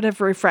was sort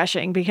of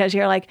refreshing because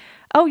you're like,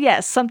 oh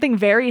yes, something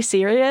very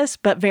serious,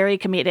 but very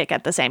comedic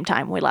at the same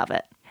time. We love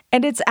it.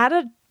 And it's at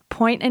a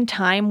point in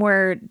time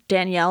where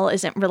Danielle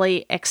isn't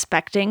really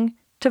expecting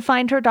to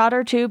find her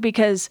daughter too,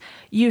 because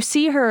you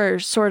see her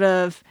sort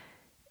of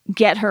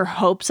get her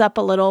hopes up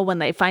a little when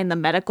they find the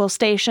medical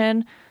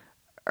station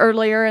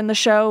earlier in the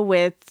show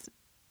with,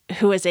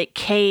 who is it,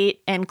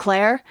 Kate and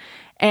Claire.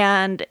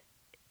 And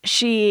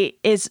she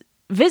is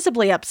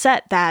visibly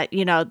upset that,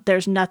 you know,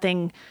 there's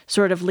nothing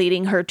sort of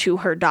leading her to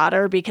her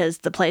daughter because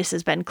the place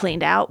has been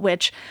cleaned out,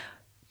 which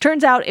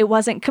turns out it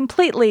wasn't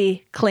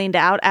completely cleaned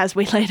out, as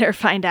we later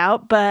find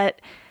out. But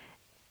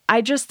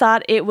I just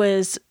thought it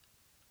was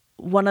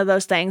one of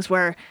those things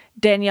where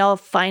Danielle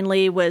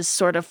finally was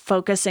sort of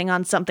focusing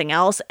on something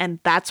else, and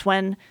that's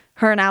when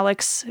her and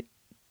Alex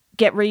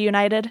get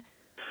reunited.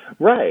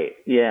 Right.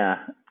 Yeah.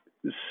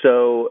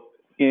 So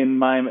in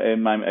my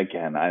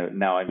again,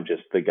 now I'm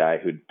just the guy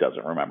who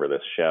doesn't remember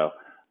this show.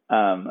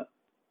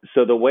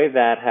 So the way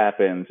that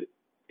happens,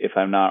 if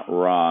I'm not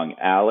wrong,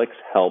 Alex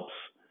helps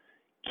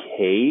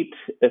Kate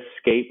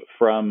escape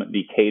from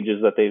the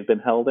cages that they've been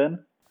held in.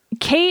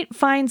 Kate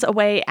finds a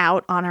way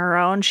out on her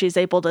own. She's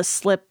able to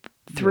slip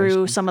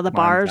through some of the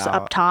bars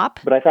up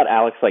top. But I thought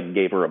Alex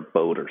gave her a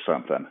boat or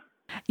something.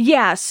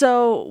 Yeah.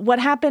 So what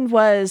happened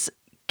was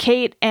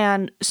Kate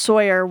and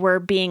Sawyer were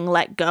being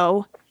let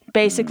go.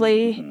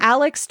 Basically,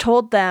 Alex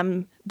told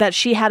them that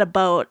she had a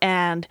boat,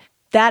 and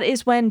that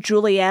is when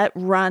Juliet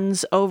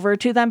runs over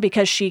to them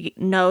because she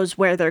knows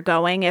where they're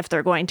going if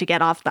they're going to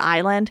get off the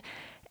island.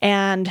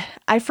 And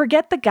I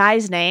forget the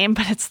guy's name,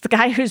 but it's the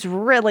guy who's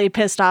really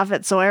pissed off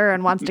at Sawyer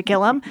and wants to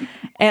kill him.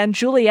 And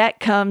Juliet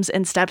comes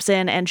and steps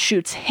in and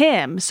shoots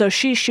him. So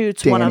she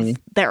shoots Danny. one of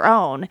their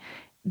own.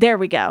 There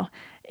we go.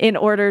 In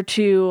order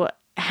to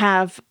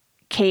have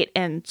Kate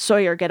and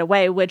Sawyer get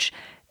away, which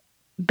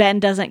Ben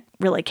doesn't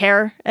really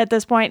care at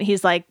this point.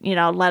 He's like, you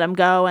know, let him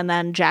go. And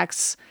then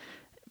Jack's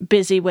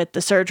busy with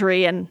the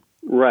surgery and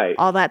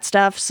all that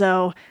stuff.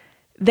 So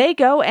they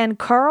go, and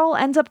Carl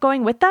ends up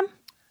going with them.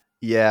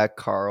 Yeah,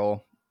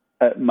 Carl.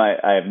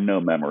 I have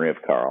no memory of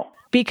Carl.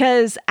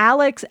 Because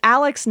Alex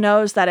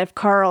knows that if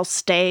Carl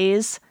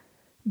stays,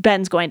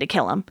 Ben's going to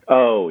kill him.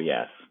 Oh,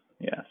 yes.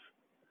 Yes.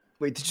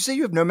 Wait, did you say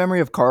you have no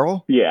memory of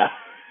Carl? Yeah.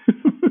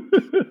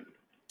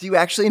 Do you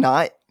actually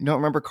not? You don't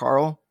remember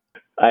Carl?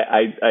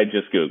 I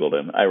just Googled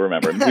him. I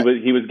remember him.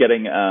 He was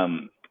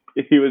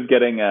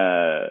getting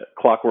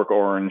Clockwork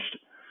Oranged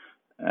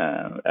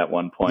at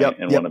one point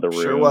in one of the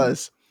rooms. Sure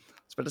was. I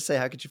was about to say,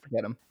 how could you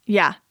forget him?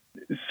 Yeah.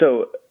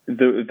 So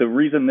the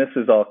reason this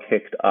is all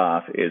kicked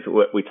off is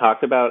what we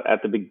talked about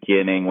at the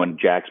beginning when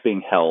Jack's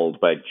being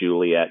held by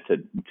Juliet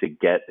to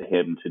get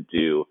him to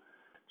do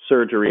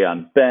surgery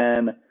on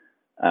Ben.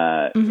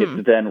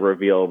 It's then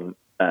revealed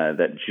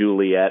that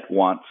Juliet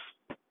wants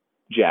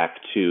Jack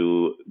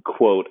to,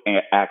 quote,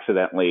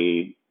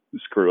 accidentally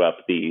screw up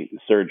the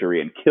surgery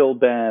and kill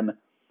Ben.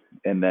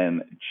 And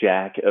then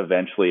Jack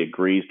eventually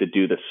agrees to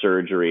do the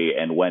surgery.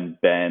 And when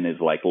Ben is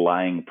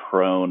lying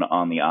prone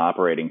on the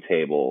operating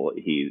table,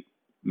 he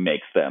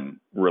makes them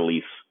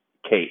release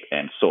Kate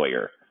and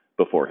Sawyer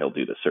before he'll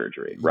do the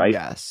surgery, right?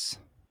 Yes.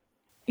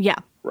 Yeah.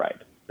 Right.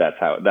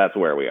 That's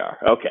where we are.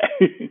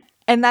 Okay.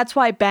 And that's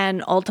why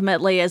Ben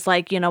ultimately is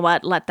like, you know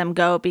what, let them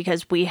go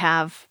because we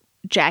have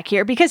Jack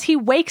here, because he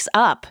wakes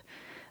up.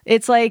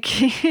 It's like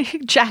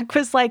Jack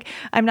was like,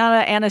 I'm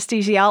not an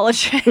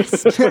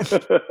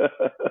anesthesiologist.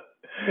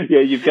 Yeah,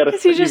 you've got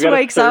he just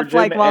wakes up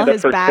while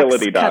his back's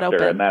cut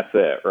open, and that's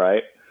it,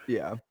 right?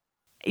 Yeah.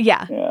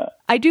 Yeah.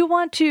 I do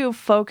want to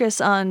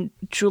focus on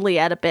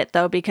Juliet a bit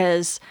though,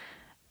 because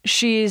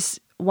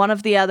she's one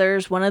of the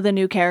others, one of the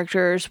new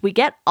characters. We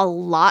get a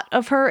lot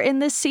of her in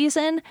this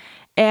season,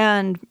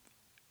 and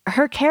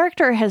her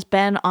character has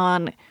been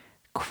on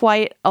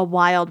quite a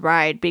wild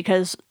ride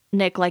because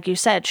Nick, like you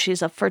said,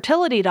 she's a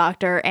fertility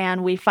doctor,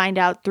 and we find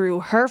out through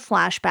her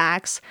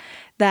flashbacks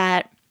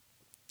that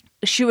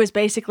she was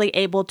basically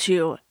able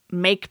to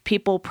make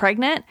people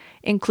pregnant,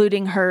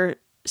 including her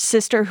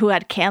sister who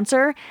had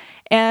cancer.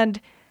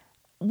 And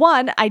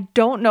one, I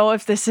don't know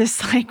if this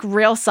is like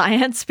real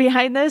science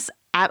behind this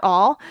at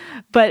all,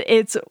 but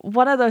it's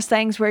one of those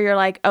things where you're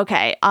like,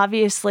 okay,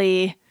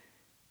 obviously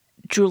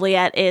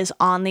Juliet is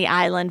on the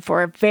island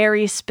for a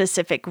very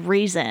specific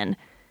reason,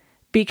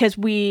 because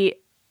we,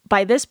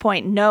 by this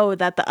point, know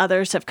that the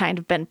others have kind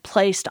of been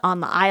placed on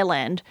the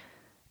island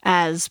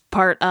as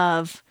part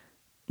of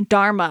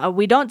Dharma.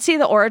 We don't see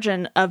the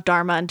origin of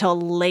Dharma until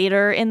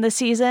later in the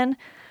season,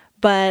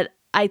 but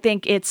I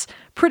think it's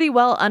pretty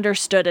well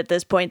understood at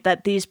this point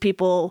that these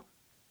people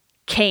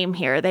came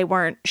here. They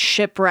weren't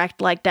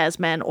shipwrecked like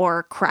Desmond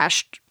or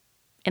crashed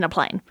in a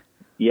plane.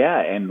 We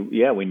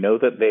know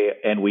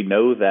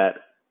that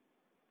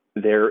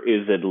there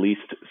is at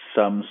least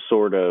some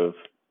sort of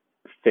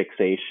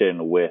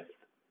fixation with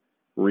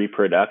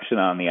reproduction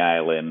on the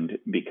island,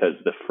 because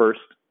the first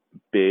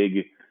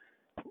big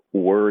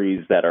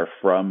worries that are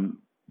from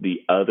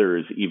the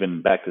others,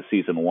 even back to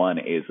season 1,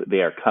 is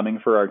they are coming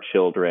for our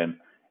children,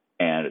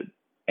 and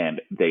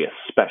they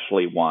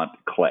especially want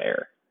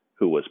Claire,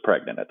 who was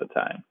pregnant at the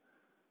time.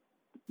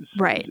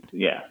 Right.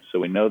 Yeah. So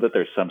we know that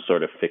there's some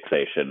sort of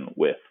fixation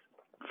with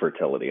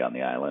fertility on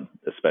the island,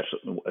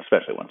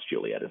 especially once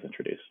Juliet is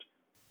introduced.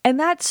 And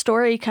that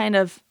story kind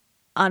of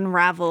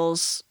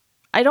unravels,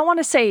 I don't want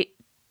to say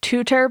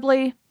too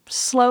terribly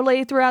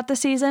slowly throughout the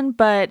season,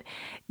 but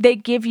they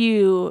give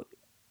you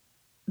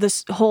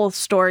this whole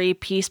story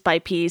piece by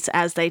piece,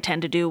 as they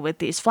tend to do with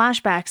these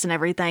flashbacks and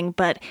everything.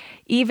 But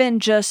even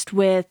just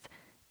with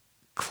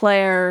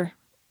Claire,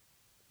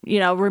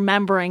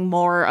 remembering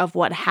more of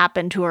what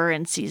happened to her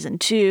in season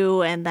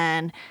 2, and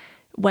then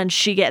when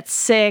she gets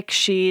sick,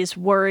 she's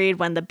worried.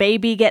 When the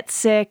baby gets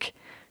sick,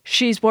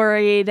 she's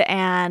worried.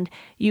 And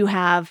you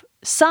have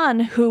Sun,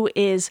 who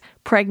is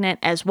pregnant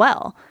as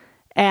well.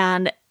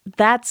 And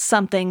that's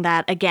something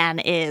that, again,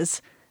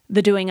 is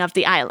the doing of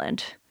the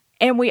island.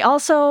 And we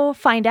also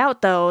find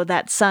out, though,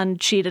 that Sun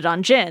cheated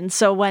on Jin.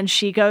 So when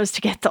she goes to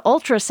get the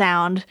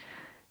ultrasound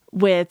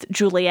with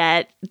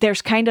Juliet,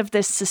 there's kind of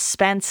this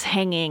suspense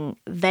hanging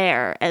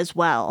there as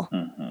well.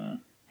 Mm-hmm.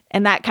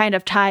 And that kind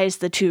of ties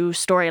the two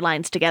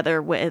storylines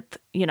together with,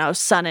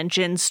 Sun and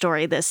Jin's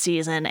story this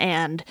season,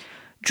 and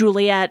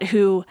Juliet,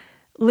 who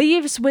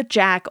leaves with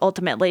Jack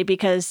ultimately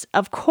because,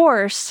 of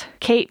course,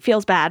 Kate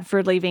feels bad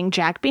for leaving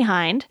Jack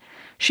behind.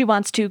 She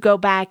wants to go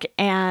back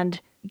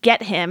and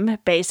get him,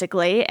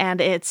 basically,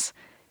 and it's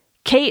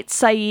Kate,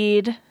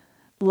 Sayid,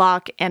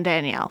 Locke, and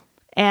Danielle.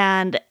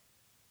 And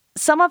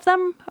some of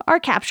them are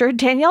captured.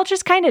 Danielle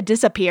just kind of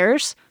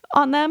disappears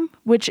on them,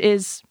 which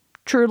is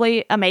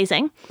truly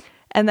amazing.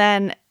 And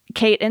then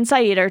Kate and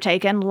Sayid are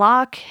taken.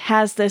 Locke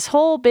has this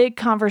whole big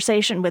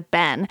conversation with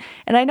Ben.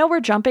 And I know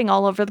we're jumping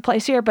all over the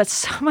place here, but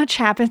so much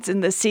happens in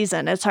this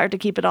season. It's hard to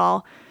keep it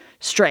all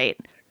straight.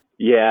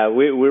 Yeah,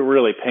 we're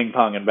really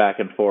ping-ponging back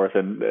and forth,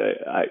 and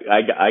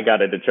I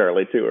got into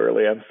Charlie too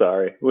early. I'm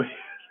sorry.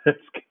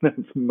 That's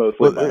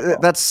mostly my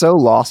fault. That's so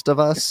lost of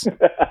us.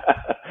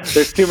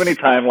 There's too many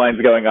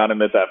timelines going on in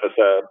this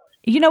episode.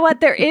 You know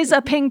what? There is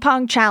a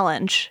ping-pong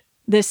challenge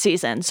this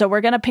season, so we're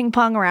going to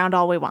ping-pong around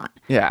all we want.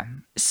 Yeah.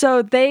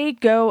 So they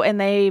go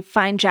and they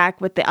find Jack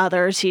with the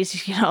others.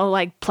 He's,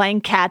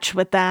 playing catch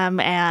with them,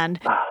 and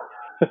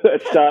a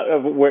shot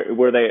of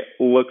where they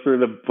look through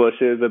the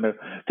bushes and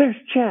there's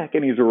Jack,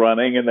 and he's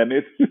running, and then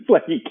it's just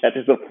like he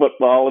catches a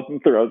football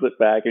and throws it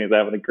back, and he's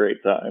having a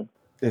great time.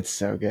 It's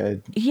so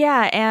good.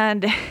 Yeah,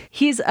 and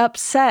he's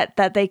upset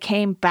that they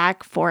came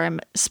back for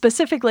him,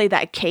 specifically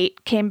that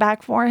Kate came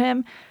back for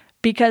him,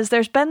 because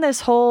there's been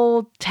this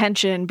whole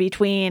tension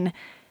between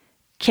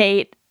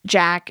Kate,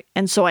 Jack,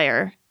 and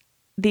Sawyer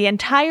the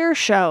entire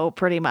show,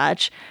 pretty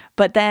much.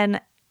 But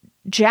then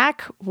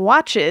Jack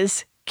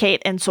watches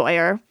Kate and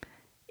Sawyer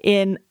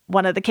in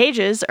one of the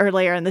cages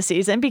earlier in the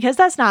season, because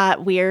that's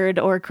not weird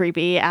or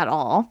creepy at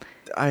all.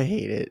 I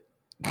hate it.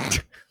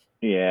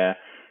 Yeah.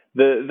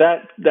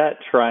 That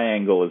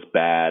triangle is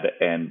bad,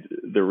 and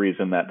the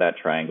reason that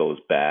triangle is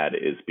bad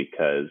is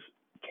because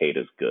Kate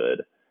is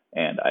good,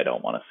 and I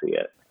don't want to see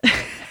it.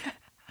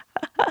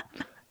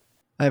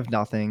 I have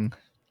nothing.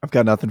 I've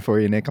got nothing for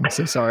you, Nick. I'm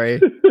so sorry.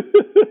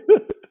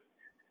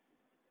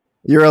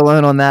 You're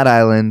alone on that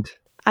island.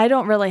 I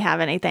don't really have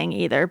anything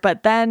either,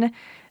 but then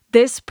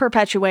this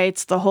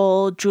perpetuates the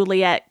whole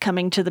Juliet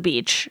coming to the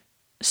beach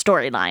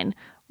storyline,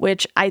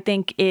 which I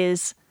think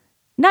is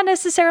not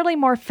necessarily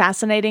more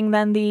fascinating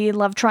than the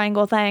love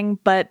triangle thing,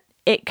 but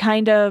it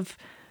kind of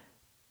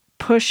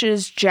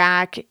pushes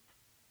Jack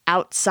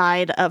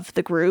outside of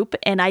the group.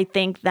 And I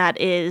think that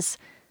is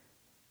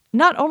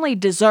not only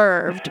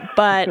deserved,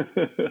 but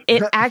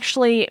it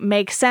actually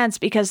makes sense,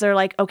 because they're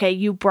like, okay,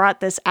 you brought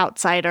this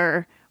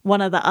outsider,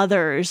 one of the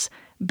others,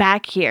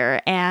 back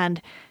here,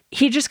 and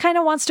he just kind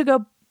of wants to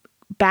go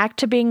back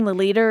to being the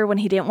leader when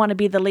he didn't want to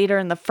be the leader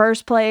in the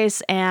first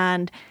place.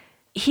 And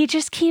he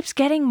just keeps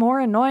getting more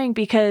annoying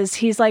because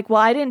he's like,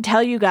 well, I didn't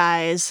tell you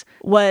guys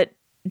what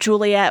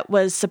Juliet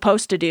was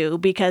supposed to do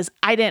because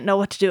I didn't know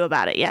what to do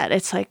about it yet.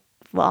 It's like,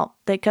 well,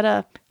 they could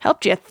have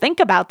helped you think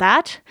about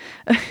that.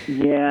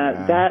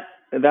 Yeah,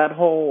 that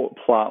whole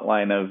plot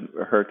line of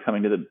her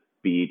coming to the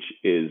beach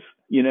is,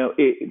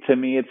 to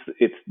me,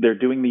 it's they're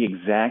doing the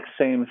exact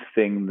same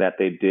thing that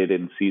they did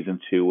in season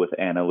 2 with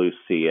Ana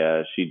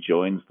Lucia. She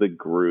joins the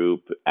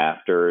group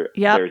after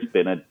there's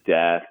been a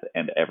death,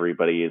 and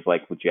everybody is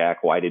like, well,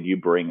 Jack, why did you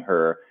bring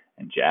her?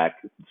 And Jack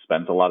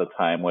spends a lot of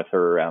time with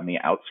her around the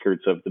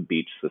outskirts of the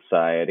beach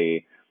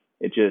society.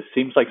 It just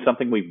seems like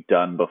something we've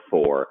done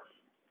before.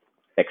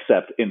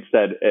 Except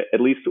instead, at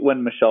least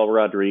when Michelle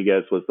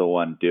Rodriguez was the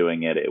one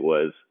doing it, it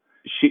was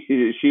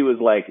she was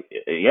like,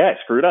 yeah,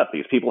 I screwed up.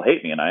 These people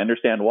hate me, and I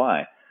understand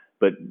why.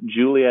 But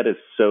Juliet is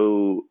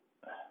so,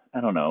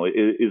 I don't know,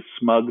 is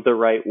smug the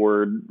right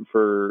word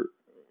for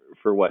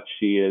what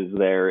she is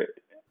there?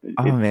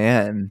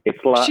 Man. It's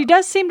a lot. She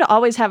does seem to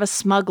always have a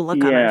smug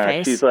look on her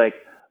face. She's like,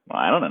 well,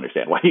 I don't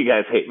understand why you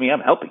guys hate me. I'm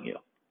helping you.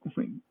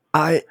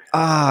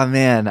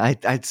 Man,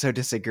 I'd so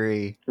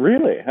disagree.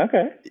 Really?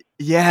 Okay.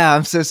 Yeah,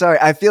 I'm so sorry.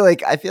 I feel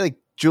like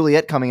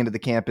Juliet coming into the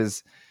camp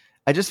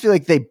I just feel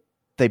like they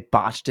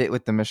botched it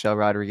with the Michelle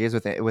Rodriguez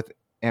with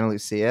Ana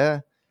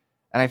Lucia,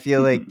 and I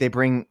feel like they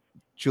bring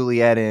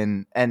Juliet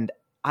in, and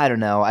I don't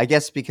know. I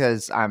guess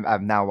because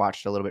I've now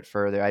watched a little bit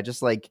further, I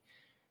just like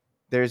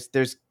there's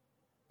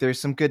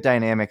some good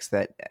dynamics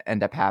that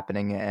end up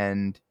happening,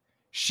 and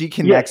she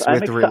connects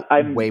with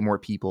way more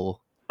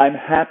people. I'm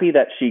happy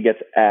that she gets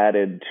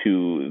added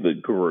to the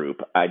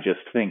group. I just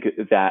think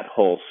that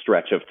whole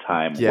stretch of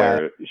time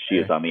where she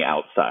is on the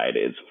outside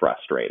is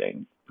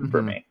frustrating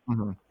for me.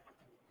 Mm-hmm.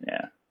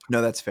 Yeah.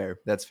 No, that's fair.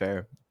 That's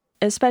fair.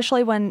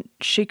 Especially when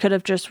she could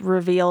have just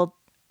revealed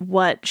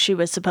what she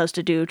was supposed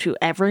to do to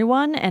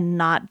everyone and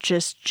not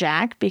just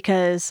Jack,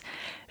 because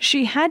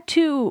she had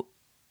to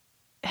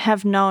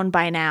have known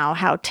by now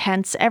how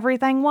tense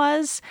everything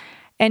was.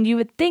 And you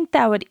would think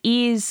that would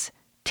ease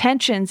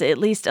tensions at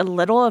least a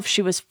little if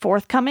she was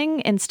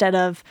forthcoming instead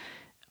of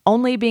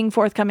only being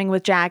forthcoming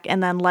with Jack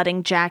and then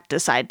letting Jack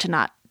decide to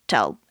not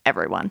tell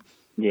everyone.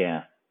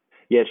 Yeah.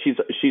 Yeah,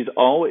 she's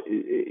always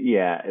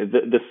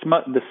the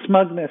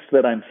smugness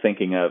that I'm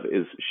thinking of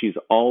is she's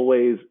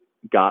always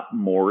got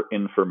more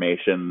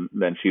information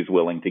than she's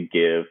willing to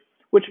give,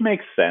 which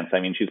makes sense. I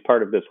mean, she's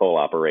part of this whole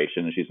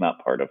operation. She's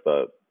not part of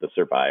the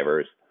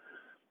survivors,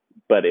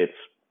 but it's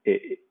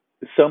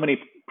so many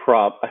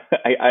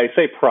I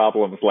say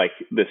problems like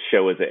this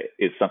show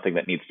is something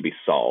that needs to be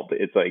solved.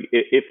 It's like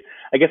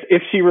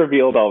if she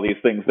revealed all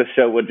these things, the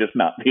show would just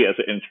not be as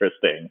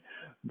interesting.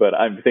 But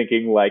I'm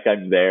thinking like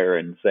I'm there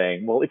and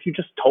saying, well, if you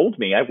just told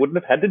me, I wouldn't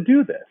have had to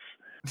do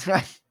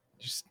this.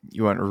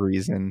 You want a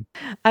reason.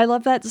 I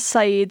love that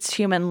Saeed's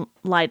human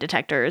lie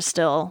detector is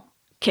still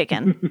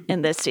kicking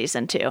in this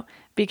season too,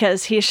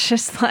 because he's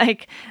just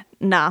like,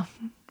 nah,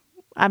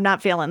 I'm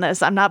not feeling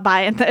this. I'm not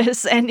buying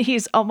this. And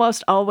he's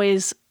almost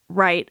always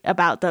right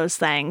about those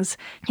things.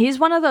 He's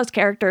one of those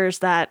characters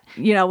that,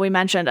 we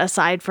mentioned,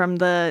 aside from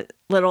the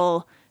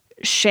little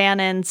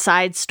Shannon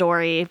side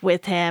story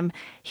with him,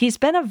 he's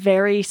been a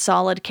very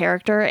solid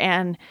character,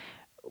 and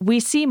we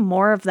see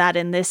more of that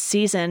in this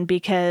season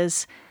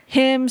because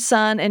him,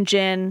 Sun, and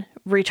Jin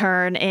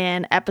return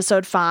in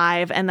episode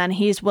 5, and then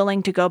he's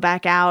willing to go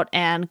back out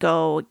and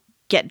go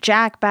get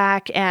Jack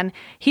back, and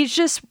he's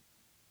just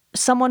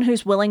someone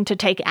who's willing to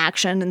take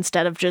action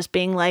instead of just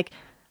being like,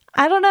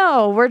 I don't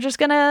know, we're just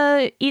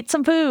gonna eat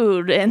some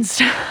food and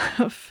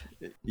stuff.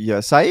 Yeah,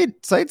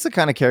 Saeed's the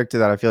kind of character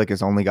that I feel like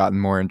has only gotten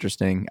more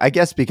interesting. I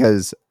guess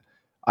because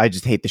I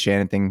just hate the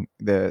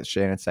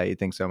Shannon Saeed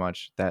thing so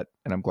much and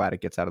I'm glad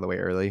it gets out of the way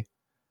early.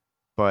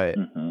 But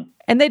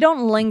and they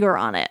don't linger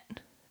on it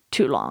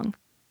too long.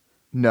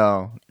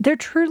 No. There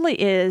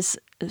truly is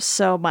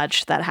so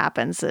much that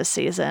happens this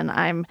season.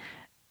 I'm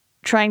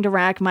trying to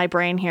rack my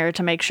brain here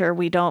to make sure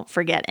we don't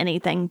forget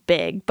anything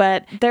big,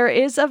 but there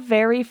is a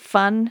very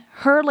fun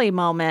Hurley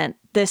moment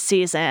this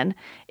season.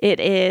 It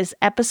is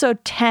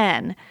episode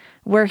 10,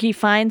 where he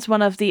finds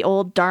one of the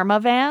old Dharma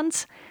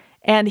vans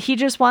and he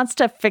just wants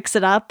to fix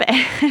it up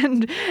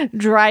and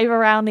drive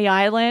around the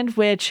island,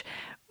 which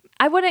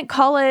I wouldn't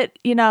call it,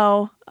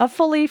 a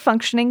fully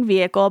functioning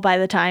vehicle by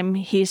the time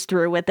he's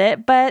through with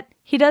it, but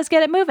he does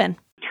get it moving.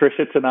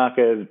 Trisha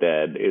Tanaka is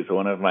Dead is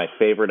one of my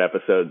favorite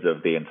episodes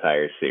of the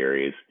entire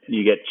series.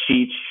 You get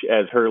Cheech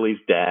as Hurley's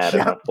dad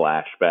in the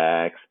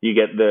flashbacks. You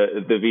get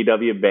the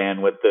VW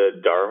van with the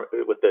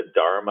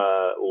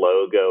Dharma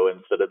logo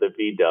instead of the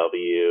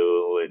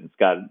VW. And it's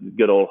got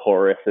good old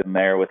Horace in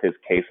there with his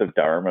case of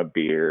Dharma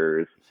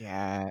beers.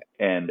 Yeah.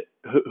 And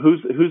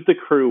who's the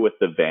crew with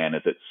the van?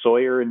 Is it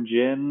Sawyer and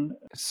Jin?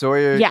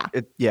 Sawyer.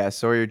 Yeah.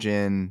 Sawyer,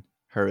 Jin,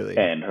 Hurley.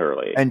 And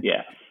Hurley. And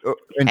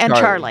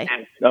Charlie.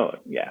 Oh,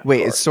 yeah.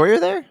 Wait, is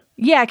Sawyer there?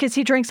 Yeah, because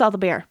he drinks all the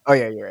beer. Oh,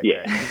 yeah, you're right.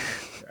 Yeah. Right.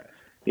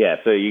 Yeah,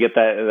 so you get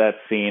that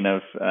scene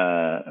of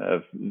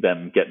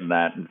them getting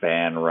that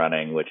van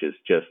running, which is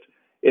just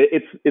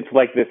it's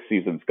like this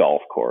season's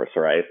golf course,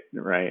 right?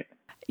 Right.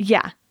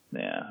 Yeah.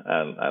 Yeah,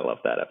 I love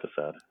that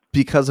episode.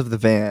 Because of the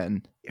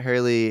van,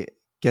 Hurley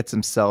gets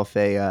himself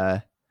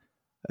a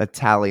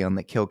tally on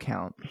the kill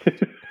count.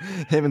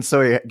 Him and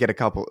Sawyer get a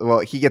couple. Well,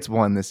 he gets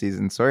one this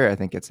season. Sawyer, I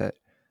think, gets it.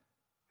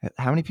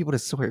 How many people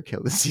does Sawyer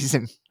kill this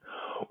season?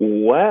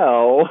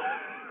 Well,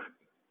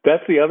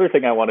 that's the other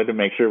thing I wanted to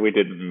make sure we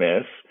didn't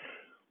miss,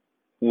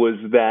 was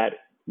that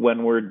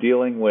when we're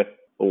dealing with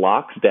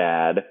Locke's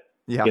dad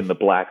in the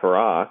Black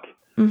Rock,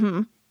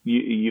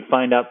 you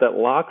find out that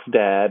Locke's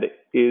dad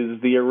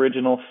is the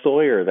original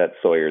Sawyer that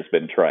Sawyer's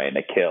been trying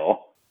to kill.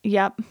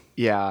 Yep.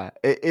 Yeah,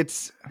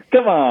 it's...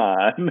 Come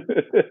on!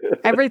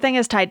 Everything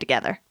is tied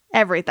together.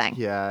 Everything.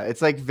 Yeah,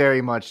 it's like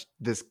very much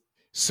this...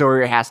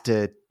 Sawyer has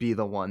to be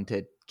the one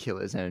to kill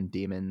his own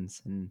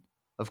demons, and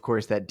of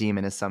course that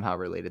demon is somehow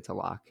related to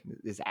Locke,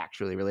 is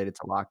actually related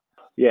to Locke.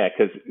 Yeah,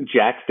 because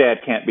Jack's dad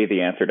can't be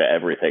the answer to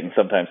everything.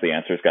 Sometimes the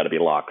answer's got to be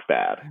Locke's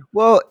dad.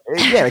 Well,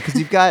 yeah, because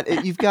you've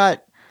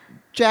got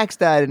Jack's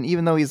dad, and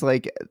even though he's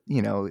like,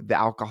 you know, the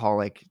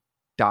alcoholic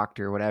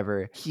doctor or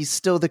whatever, he's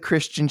still the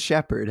Christian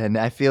shepherd, and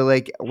I feel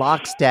like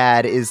Locke's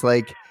dad is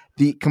like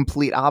the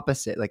complete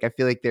opposite. Like I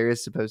feel like there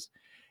is supposed.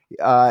 You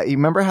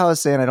remember how I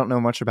was saying I don't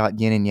know much about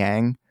yin and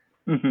yang?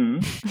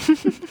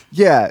 Mm-hmm.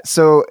 Yeah,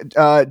 so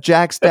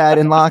Jack's dad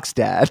and Locke's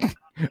dad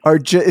are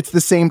it's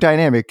the same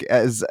dynamic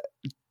as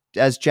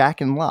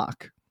Jack and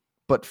Locke,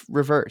 but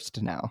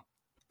reversed now.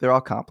 They're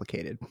all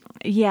complicated.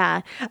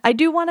 Yeah. I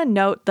do want to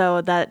note,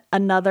 though, that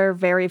another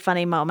very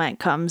funny moment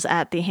comes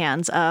at the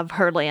hands of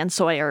Hurley and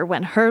Sawyer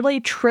when Hurley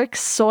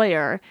tricks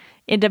Sawyer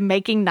into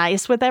making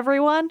nice with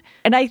everyone.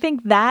 And I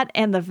think that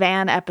and the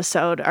van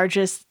episode are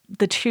just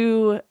the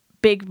two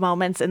big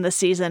moments in the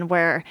season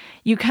where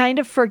you kind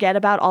of forget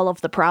about all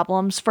of the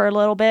problems for a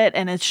little bit,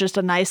 and it's just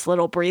a nice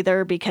little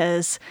breather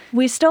because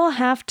we still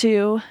have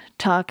to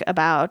talk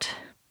about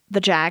the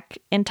Jack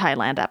in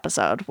Thailand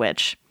episode,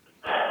 which,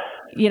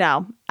 you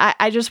know,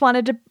 I just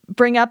wanted to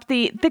bring up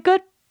the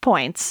good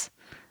points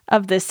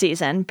of this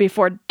season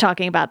before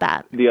talking about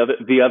that. The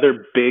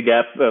other big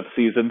F of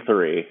season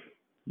 3.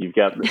 You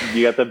got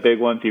the big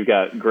ones. You've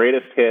got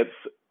greatest hits,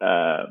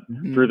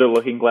 Through the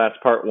Looking Glass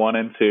Part 1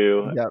 and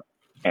 2. Yep.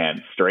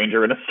 And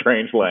Stranger in a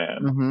Strange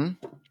Land.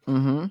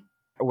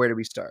 Where do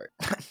we start?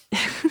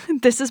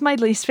 This is my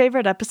least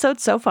favorite episode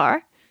so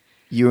far.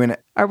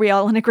 Are we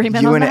all in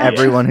agreement on that? You and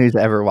everyone who's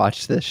ever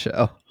watched this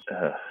show.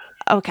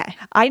 Okay.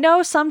 I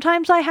know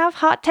sometimes I have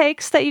hot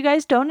takes that you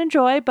guys don't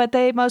enjoy, but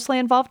they mostly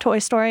involve Toy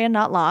Story and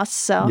not Lost.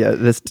 So yeah,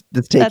 this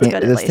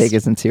take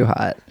isn't too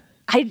hot.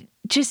 I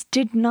just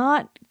did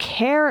not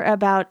care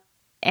about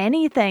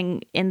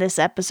anything in this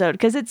episode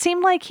because it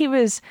seemed like he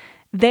was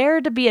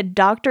there to be a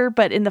doctor,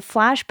 but in the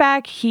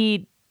flashback,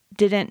 he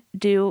didn't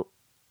do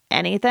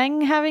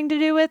anything having to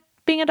do with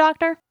being a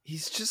doctor.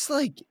 He's just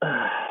like,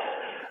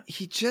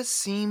 he just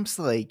seems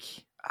like,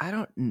 I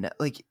don't know,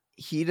 like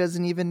he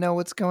doesn't even know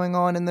what's going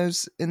on in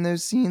those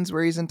scenes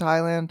where he's in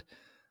Thailand.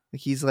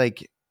 Like he's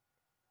like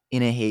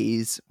in a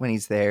haze when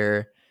he's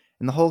there,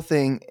 and the whole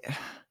thing.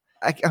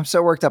 I'm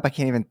so worked up I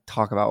can't even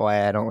talk about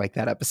why I don't like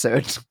that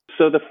episode.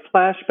 So the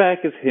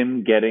flashback is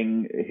him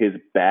getting his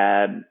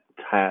bad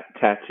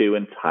tattoo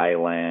in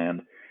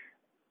Thailand,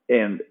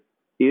 and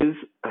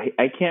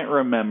I can't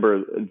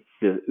remember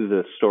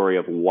the story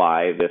of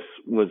why this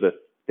was a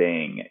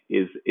thing.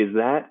 Is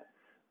that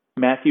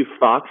Matthew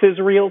Fox's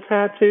real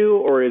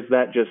tattoo, or is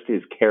that just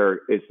his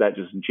character? Is that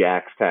just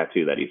Jack's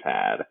tattoo that he's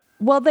had?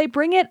 Well, they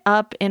bring it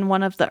up in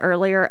one of the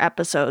earlier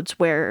episodes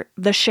where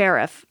the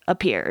sheriff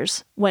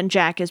appears when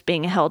Jack is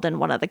being held in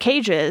one of the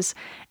cages,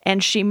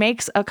 and she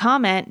makes a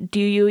comment,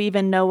 "Do you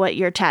even know what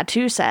your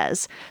tattoo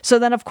says?" So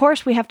then, of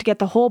course, we have to get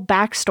the whole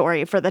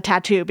backstory for the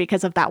tattoo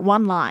because of that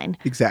one line.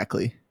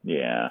 Exactly.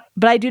 Yeah.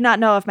 But I do not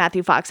know if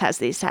Matthew Fox has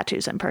these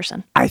tattoos in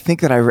person. I think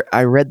that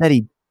I read that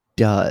he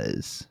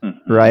does,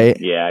 right?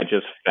 Yeah, I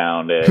just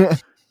found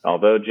it.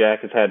 Although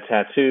Jack has had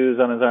tattoos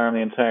on his arm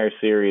the entire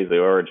series, the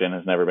origin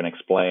has never been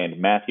explained.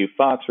 Matthew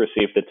Fox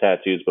received the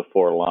tattoos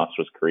before Lost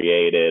was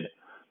created,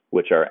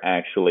 which are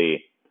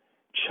actually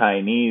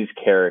Chinese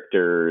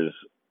characters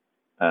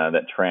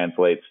that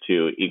translates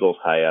to Eagles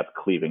high up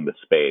cleaving the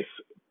space.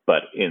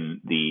 But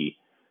in the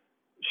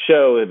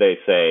show, they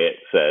say it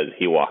says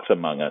he walks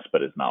among us,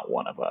 but is not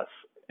one of us.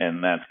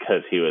 And that's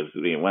because he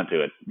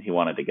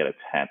wanted to get a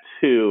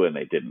tattoo, and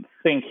they didn't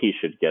think he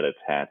should get a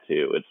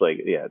tattoo. It's like,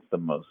 yeah, it's the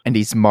most. And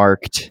he's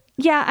marked.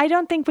 Yeah, I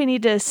don't think we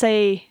need to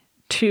say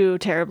too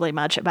terribly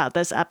much about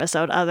this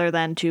episode other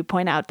than to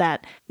point out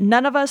that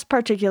none of us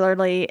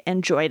particularly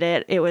enjoyed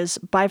it. It was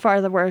by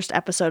far the worst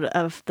episode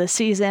of the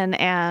season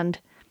and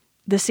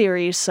the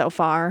series so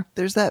far.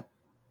 There's that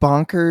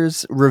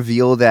bonkers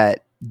reveal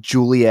that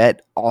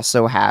Juliet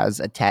also has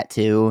a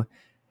tattoo.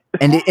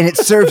 And it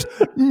serves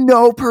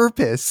no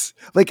purpose.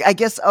 Like, I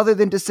guess other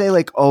than to say,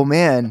 like, oh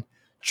man,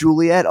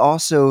 Juliet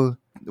also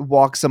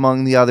walks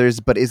among the others,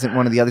 but isn't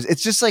one of the others.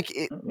 It's just like,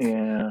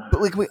 yeah. But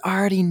like, we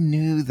already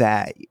knew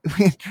that.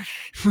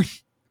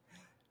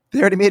 They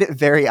already made it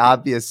very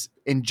obvious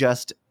in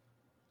just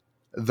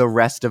the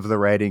rest of the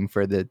writing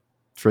for the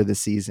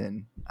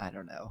season. I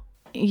don't know.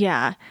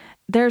 Yeah.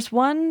 There's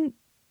one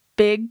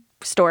big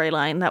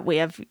storyline that we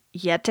have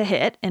yet to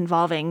hit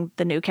involving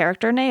the new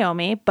character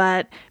Naomi,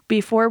 but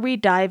before we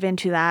dive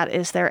into that,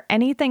 is there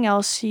anything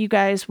else you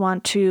guys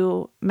want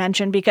to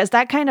mention? Because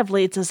that kind of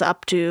leads us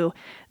up to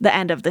the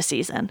end of the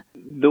season.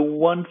 The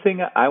one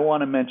thing I want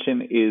to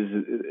mention is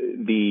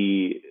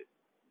we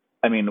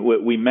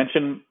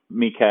mentioned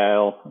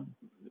Mikhail.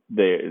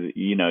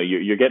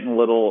 You're getting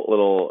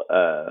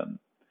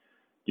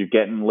you're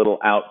getting little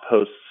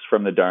outposts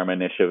from the Dharma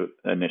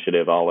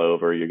initiative all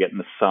over. You're getting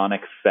the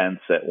sonic fence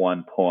at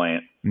one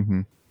point.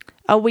 Mm-hmm.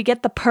 Oh, we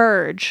get the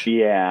purge.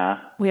 Yeah.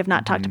 We have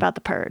not talked about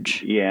the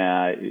purge.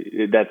 Yeah,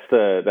 that's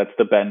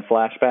the Ben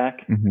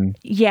flashback. Mm-hmm.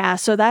 Yeah,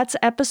 so that's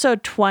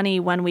episode 20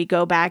 when we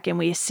go back and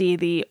we see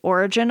the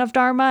origin of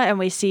Dharma, and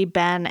we see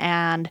Ben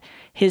and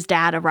his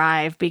dad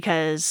arrive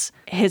because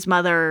his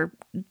mother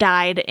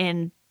died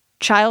in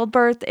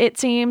childbirth, it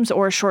seems,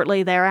 or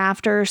shortly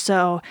thereafter.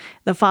 So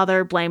the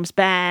father blames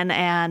Ben,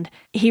 and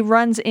he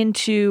runs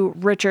into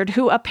Richard,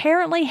 who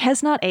apparently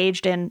has not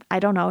aged in,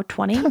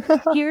 20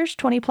 years,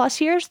 20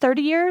 plus years,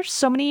 30 years,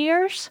 so many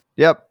years.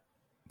 Yep.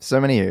 So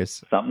many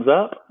years. Something's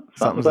up.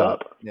 Something's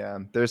up. Yeah.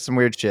 There's some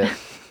weird shit.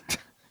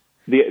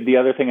 The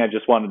other thing I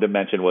just wanted to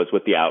mention was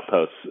with the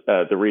outposts,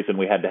 the reason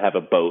we had to have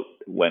a boat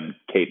when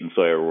Kate and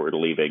Sawyer were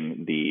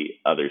leaving the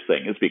other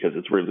thing is because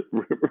it's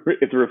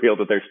revealed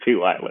that there's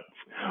 2 islands,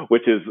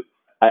 which is,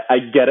 I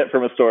get it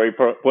from a story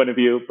point of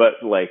view,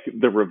 but like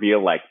the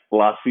reveal, like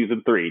Lost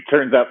season 3,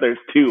 turns out there's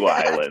 2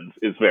 islands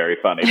is very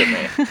funny to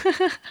me.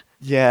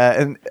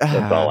 Yeah. And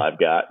that's all I've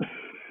got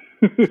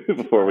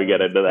before we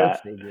get into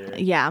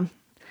that. Yeah.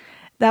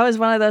 That was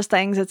one of those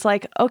things. It's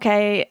like,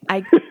 okay,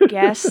 I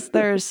guess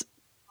there's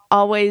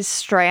always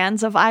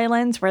strands of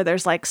islands where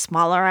there's like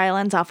smaller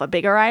islands off a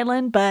bigger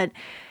island, but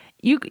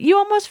you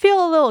almost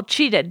feel a little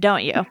cheated,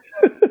 don't you?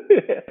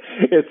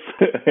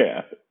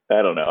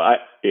 I don't know.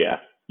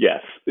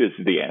 Yes is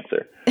the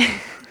answer.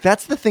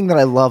 That's the thing that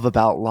I love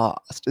about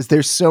Lost, is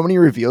there's so many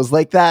reveals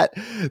like that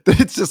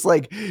it's just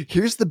like,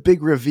 here's the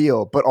big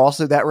reveal, but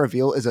also that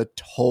reveal is a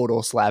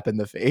total slap in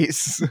the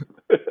face.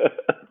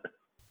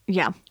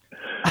 Yeah.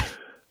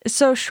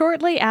 So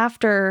shortly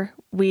after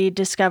we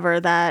discover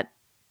that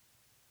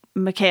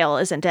Mikhail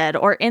isn't dead,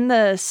 or in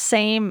the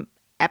same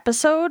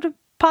episode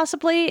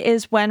possibly,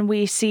 is when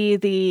we see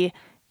the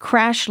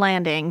crash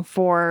landing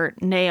for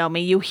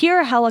Naomi. You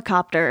hear a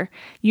helicopter,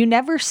 you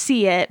never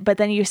see it, but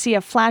then you see a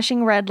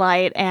flashing red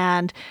light,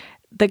 and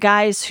the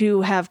guys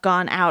who have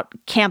gone out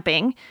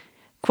camping,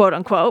 quote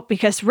unquote,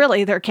 because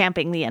really they're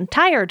camping the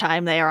entire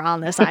time they are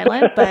on this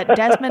island, but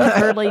Desmond,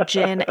 Hurley,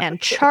 Jin,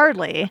 and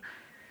Charlie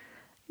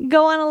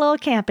go on a little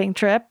camping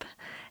trip,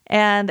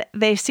 and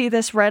they see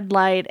this red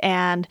light,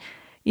 and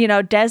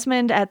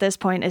Desmond at this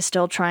point is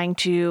still trying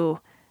to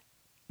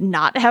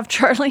not have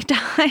Charlie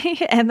die.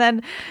 And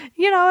then,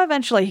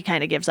 eventually he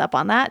kind of gives up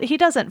on that. He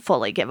doesn't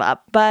fully give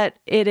up, but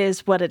it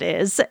is what it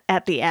is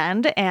at the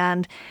end.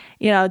 And,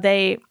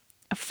 they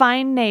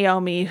find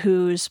Naomi,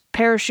 whose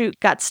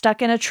parachute got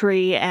stuck in a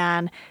tree,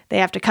 and they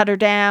have to cut her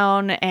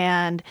down.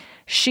 And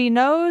she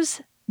knows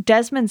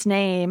Desmond's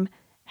name,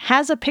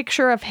 has a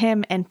picture of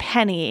him and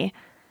Penny.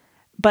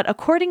 But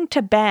according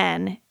to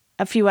Ben,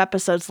 a few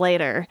episodes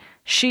later,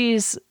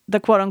 she's the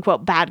quote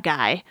unquote bad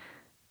guy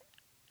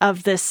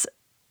of this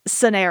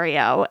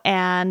scenario.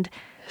 And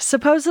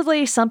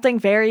supposedly something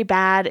very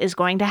bad is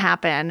going to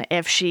happen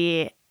if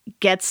she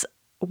gets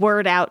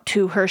word out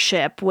to her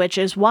ship, which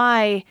is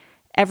why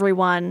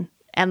everyone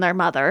and their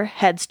mother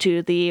heads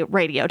to the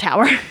radio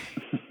tower.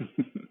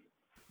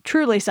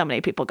 Truly, so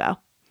many people go.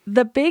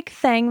 The big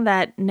thing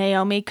that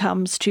Naomi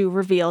comes to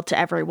reveal to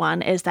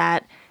everyone is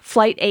that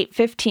Flight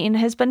 815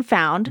 has been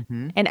found,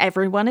 and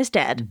everyone is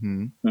dead.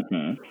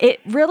 It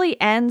really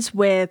ends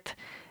with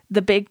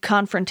the big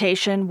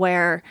confrontation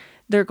where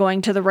they're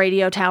going to the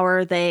radio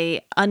tower,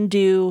 they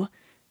undo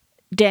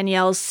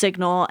Danielle's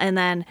signal, and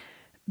then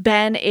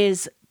Ben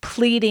is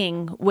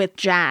pleading with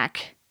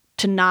Jack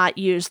to not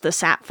use the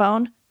sat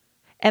phone.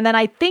 And then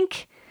I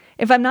think,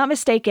 if I'm not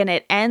mistaken,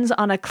 it ends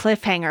on a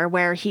cliffhanger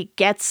where he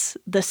gets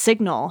the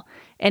signal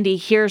and he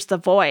hears the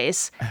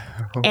voice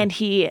and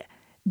he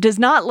does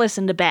not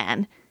listen to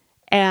Ben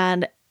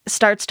and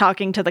starts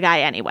talking to the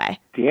guy anyway.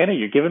 Deanna,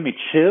 you're giving me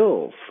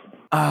chills.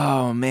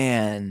 Oh,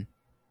 man.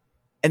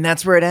 And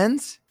that's where it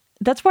ends?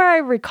 That's where I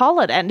recall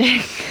it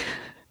ending.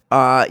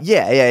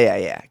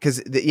 Yeah.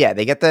 Because,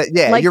 they get the,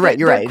 like you're right.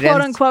 They're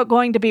quote unquote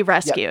going to be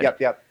rescued.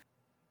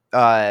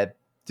 Yep.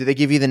 Do they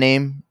give you the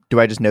name? Do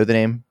I just know the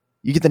name?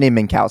 You get the name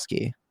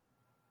Minkowski.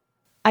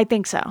 I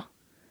think so.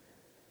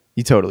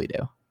 You totally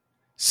do.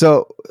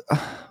 So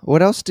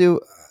what else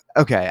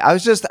okay. I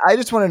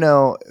just want to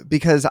know,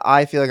 because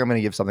I feel like I'm going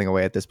to give something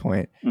away at this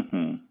point.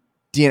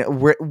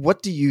 Deanna,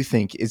 what do you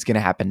think is going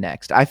to happen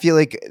next? I feel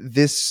like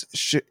this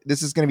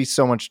is going to be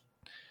so much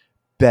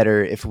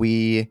better if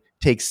we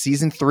take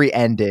season 3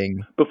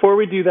 ending. Before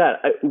we do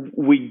that,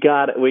 we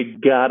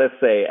gotta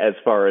say, as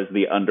far as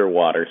the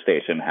underwater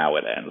station, how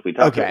it ends.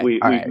 We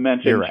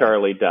mentioned right.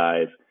 Charlie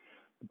dies,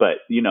 but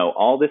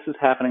all this is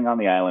happening on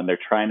the island. They're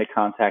trying to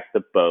contact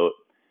the boat,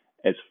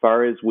 as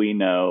far as we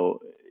know,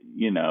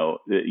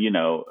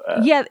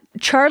 yeah,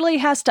 Charlie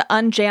has to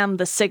unjam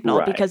the signal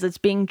Right. because it's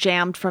being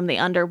jammed from the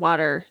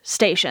underwater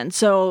station.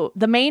 So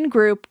the main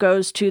group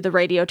goes to the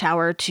radio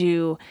tower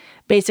to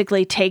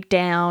basically take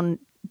down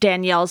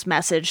Danielle's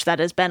message that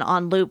has been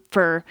on loop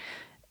for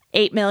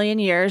 8 million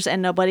years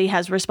and nobody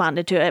has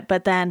responded to it.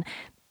 But then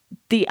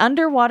the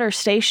underwater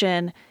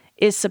station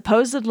is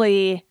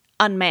supposedly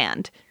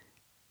unmanned.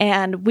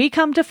 And we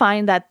come to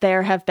find that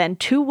there have been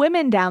 2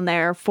 women down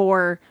there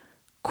for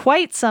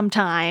quite some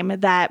time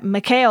that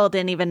Mikhail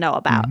didn't even know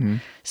about.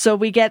 So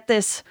we get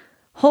this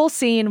whole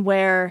scene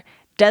where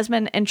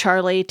Desmond and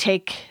Charlie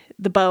take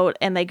the boat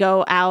and they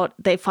go out.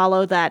 They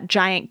follow that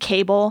giant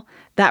cable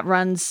that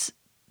runs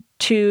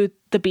to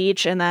the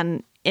beach and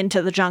then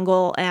into the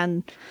jungle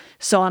and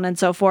so on and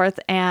so forth.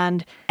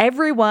 And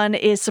everyone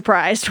is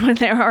surprised when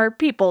there are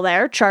people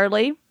there,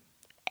 Charlie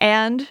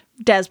and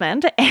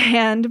Desmond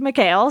and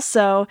Mikhail.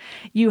 So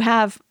you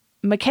have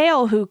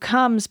Mikhail who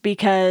comes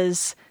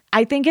because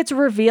I think it's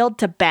revealed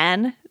to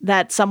Ben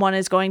that someone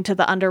is going to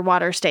the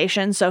underwater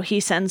station. So he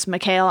sends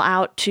Mikhail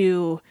out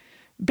to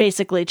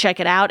basically check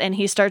it out. And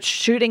he starts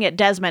shooting at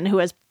Desmond, who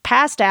has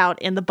passed out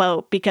in the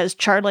boat because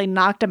Charlie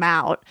knocked him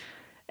out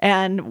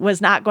and was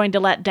not going to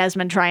let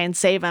Desmond try and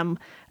save him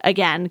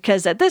again.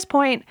 Because at this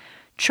point,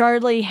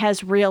 Charlie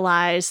has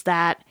realized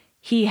that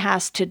he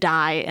has to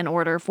die in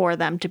order for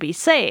them to be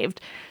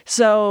saved.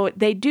 So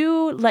they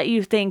do let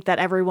you think that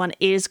everyone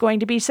is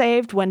going to be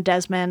saved when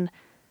Desmond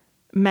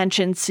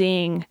mentioned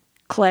seeing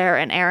Claire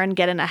and Aaron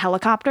get in a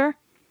helicopter.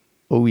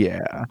 Oh,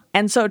 yeah.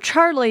 And so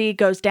Charlie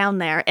goes down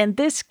there, and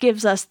this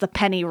gives us the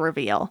Penny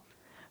reveal,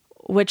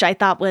 which I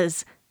thought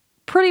was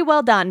pretty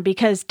well done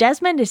because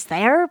Desmond is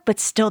there, but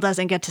still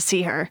doesn't get to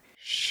see her.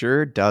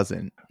 Sure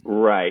doesn't.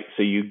 Right.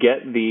 So you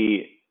get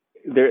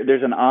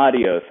there's an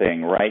audio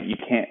thing, right? You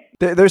can't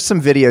There's some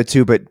video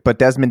too, but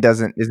Desmond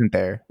isn't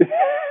there.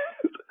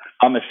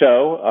 on the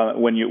show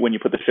when you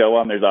put the show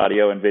on. There's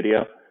audio and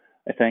video,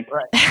 I think.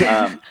 Right.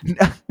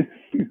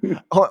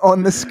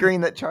 On the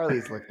screen that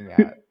Charlie's looking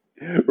at.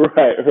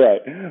 Right.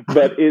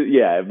 But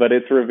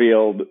it's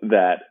revealed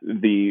that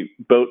the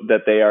boat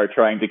that they are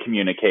trying to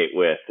communicate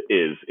with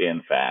is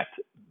in fact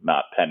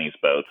not Penny's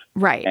boat.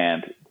 Right.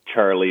 And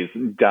Charlie's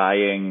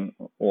dying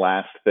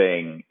last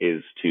thing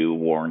is to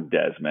warn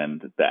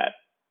Desmond that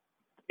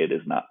it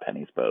is not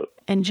Penny's boat.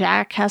 And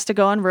Jack has to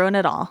go and ruin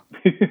it all.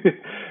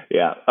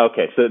 Yeah.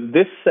 Okay. So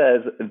this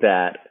says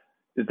that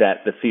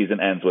the season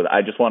ends with,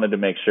 I just wanted to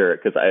make sure,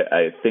 because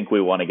I think we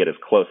want to get as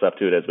close up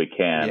to it as we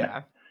can.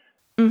 Yeah.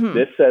 Mm-hmm.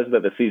 This says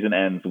that the season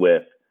ends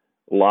with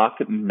Locke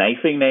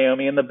knifing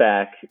Naomi in the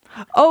back.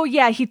 Oh,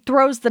 yeah. He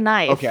throws the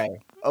knife. Okay.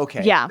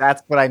 Yeah.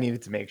 That's what I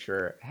needed to make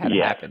sure had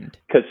happened.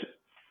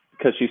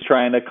 Because she's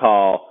trying to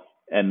call,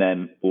 and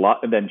then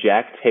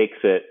Jack takes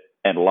it,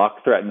 and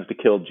Locke threatens to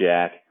kill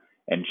Jack,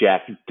 and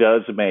Jack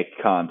does make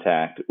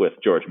contact with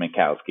George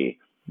Minkowski.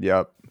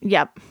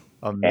 Yep.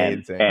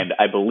 Amazing. And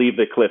I believe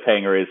the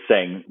cliffhanger is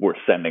saying we're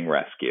sending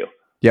rescue.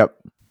 Yep.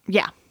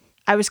 Yeah.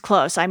 I was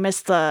close. I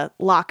missed the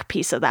Locke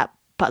piece of that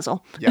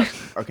puzzle. Yep.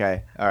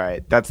 Okay. All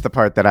right. That's the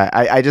part that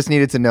I just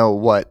needed to know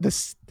what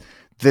this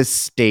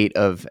state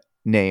of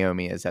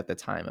Naomi is at the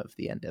time of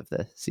the end of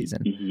the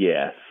season.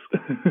 Yes.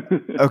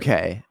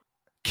 Okay.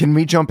 Can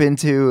we jump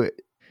into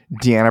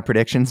Deanna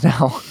predictions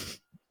now?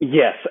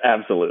 Yes,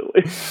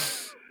 absolutely.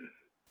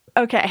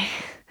 Okay.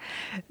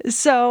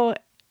 So,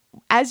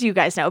 as you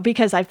guys know,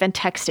 because I've been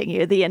texting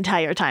you the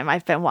entire time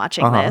I've been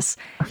watching this,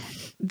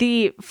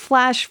 the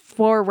flash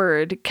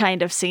forward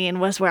kind of scene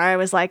was where I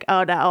was like,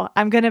 oh no,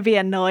 I'm going to be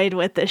annoyed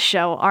with this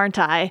show, aren't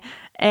I?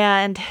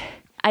 And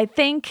I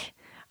think,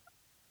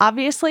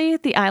 obviously,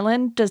 the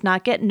island does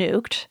not get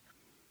nuked,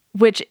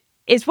 which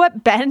is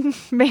what Ben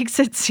makes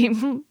it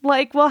seem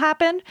like will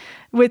happen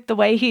with the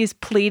way he's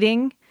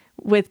pleading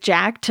with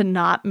Jack to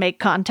not make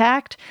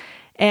contact.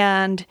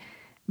 And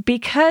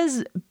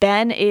because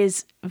Ben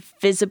is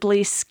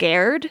visibly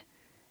scared,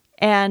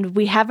 and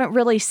we haven't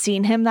really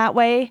seen him that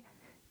way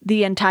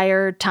the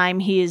entire time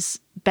he's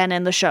been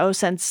in the show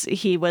since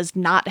he was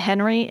not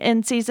Henry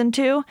in season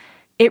 2,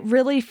 it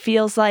really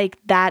feels like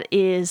that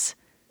is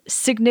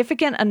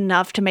significant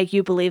enough to make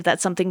you believe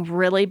that something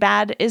really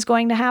bad is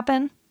going to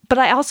happen. But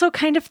I also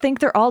kind of think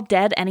they're all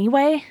dead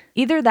anyway.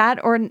 Either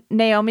that or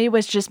Naomi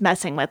was just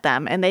messing with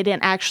them and they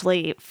didn't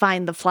actually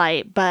find the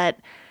flight. But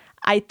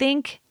I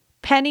think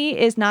Penny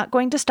is not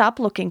going to stop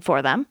looking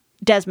for them,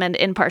 Desmond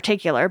in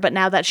particular. But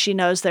now that she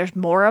knows there's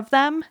more of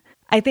them,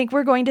 I think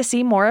we're going to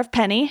see more of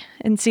Penny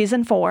in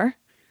season 4.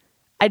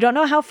 I don't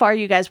know how far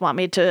you guys want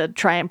me to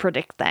try and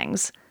predict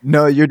things.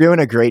 No, you're doing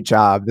a great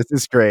job. This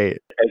is great.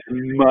 As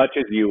much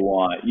as you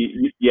want.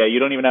 You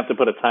don't even have to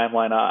put a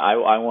timeline on.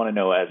 I want to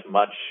know as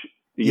much.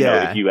 You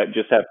know, if you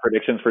just have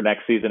predictions for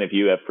next season, if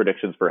you have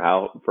predictions for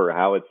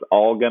how it's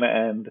all going to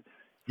end,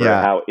 for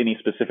how any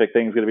specific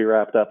thing is going to be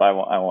wrapped up, I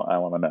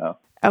want to know.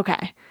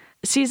 Okay.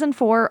 Season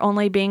 4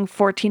 only being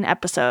 14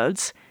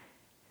 episodes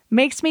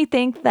makes me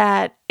think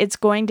that it's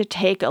going to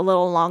take a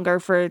little longer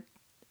for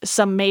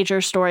some major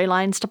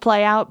storylines to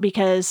play out,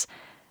 because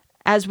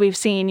as we've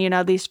seen,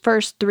 these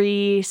first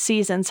 3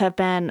 seasons have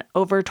been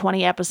over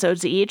 20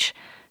 episodes each.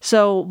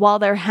 So while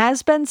there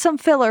has been some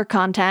filler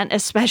content,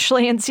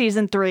 especially in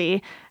season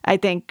 3, I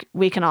think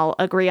we can all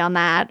agree on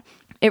that.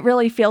 It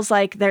really feels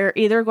like they're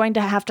either going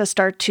to have to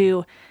start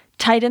to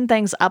tighten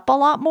things up a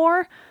lot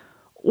more,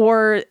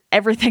 or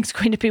everything's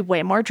going to be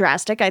way more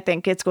drastic. I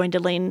think it's going to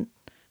lean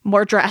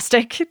more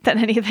drastic than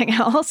anything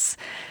else.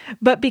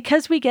 But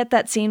because we get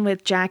that scene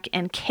with Jack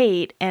and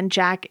Kate, and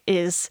Jack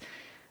is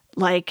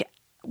like,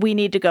 we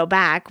need to go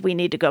back,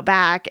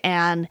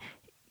 and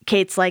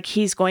Kate's like,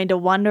 he's going to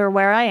wonder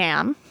where I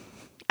am.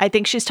 I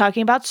think she's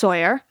talking about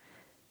Sawyer.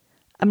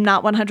 I'm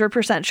not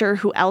 100% sure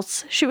who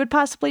else she would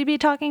possibly be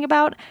talking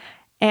about.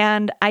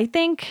 And I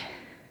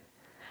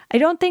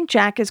don't think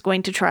Jack is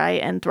going to try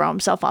and throw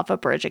himself off a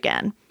bridge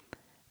again.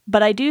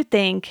 But I do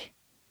think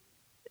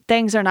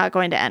things are not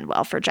going to end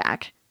well for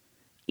Jack.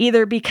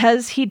 Either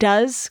because he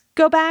does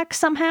go back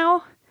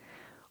somehow,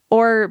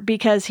 or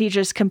because he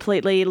just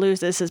completely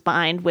loses his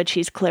mind, which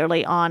he's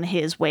clearly on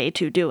his way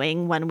to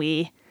doing when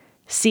we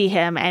see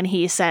him and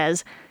he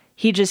says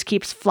he just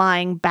keeps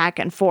flying back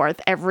and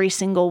forth every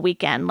single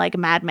weekend like a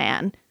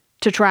madman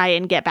to try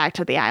and get back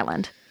to the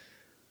island.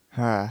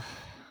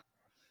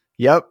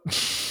 Yep.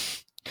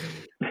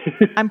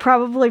 I'm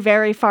probably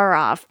very far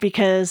off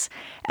because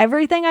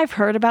everything I've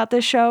heard about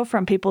this show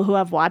from people who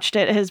have watched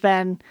it has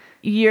been,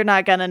 you're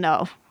not going to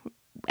know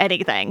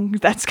anything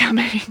that's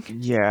coming.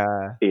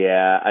 Yeah.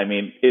 Yeah, I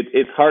mean,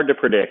 it's hard to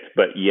predict,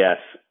 but yes,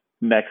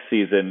 next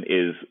season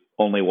is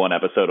only 1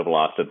 episode of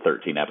Lost and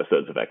 13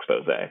 episodes of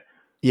Expose.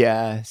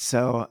 Yeah,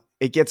 so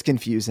it gets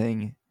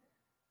confusing.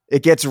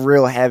 It gets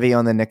real heavy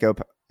on the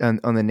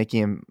Nikki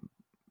and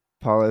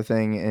Paulo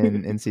thing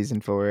in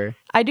season 4.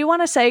 I do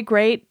want to say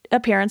great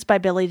appearance by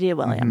Billy D.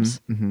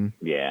 Williams. Mm-hmm.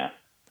 Yeah.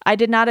 I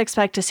did not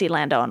expect to see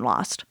Lando in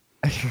Lost.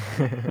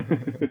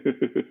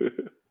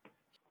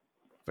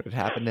 But it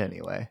happened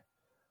anyway.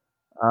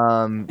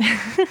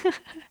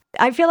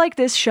 I feel like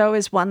this show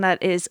is one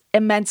that is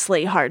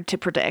immensely hard to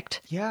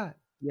predict. Yeah.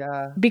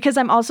 Because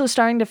I'm also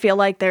starting to feel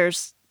like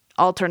there's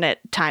alternate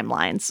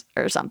timelines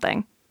or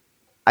something.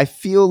 I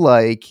feel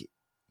like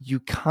you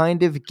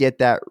kind of get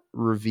that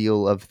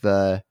reveal of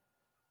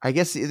I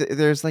guess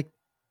there's like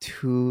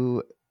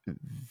 2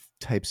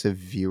 types of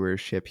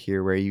viewership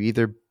here where you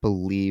either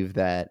believe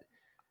that,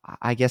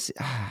 I guess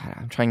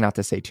I'm trying not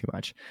to say too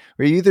much,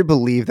 where you either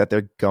believe that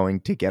they're going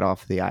to get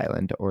off the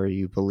island or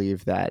you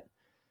believe that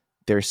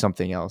there's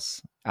something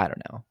else, I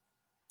don't know,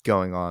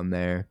 going on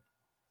there.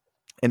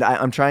 And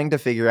I'm trying to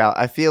figure out,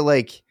 I feel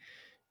like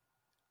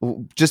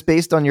just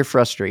based on your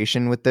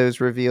frustration with those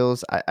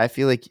reveals, I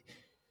feel like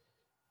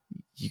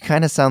you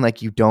kind of sound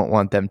like you don't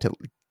want them to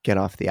get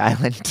off the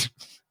island.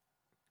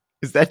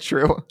 Is that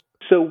true?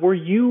 So were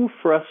you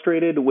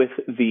frustrated with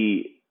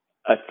the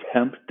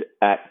attempt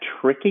at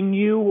tricking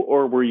you,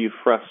 or were you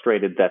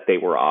frustrated that they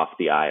were off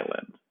the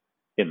island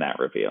in that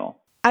reveal?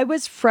 I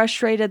was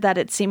frustrated that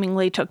it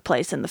seemingly took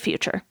place in the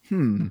future.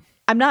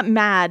 I'm not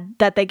mad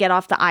that they get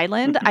off the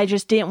island. I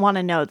just didn't want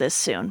to know this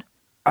soon.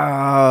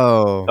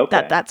 Oh.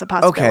 Okay. That's a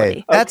possibility.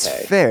 Okay, that's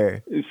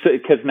fair. So,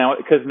 because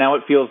now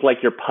it feels like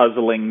you're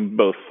puzzling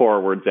both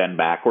forwards and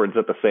backwards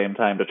at the same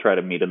time to try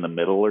to meet in the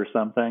middle or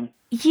something.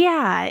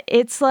 Yeah,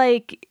 it's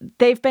like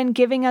they've been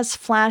giving us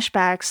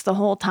flashbacks the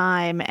whole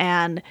time,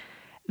 and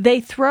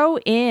they throw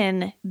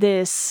in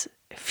this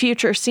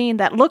future scene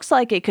that looks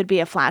like it could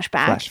be a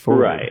flashback. Flash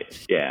forward.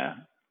 Right, yeah.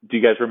 Do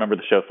you guys remember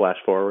the show Flash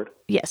Forward?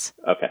 Yes.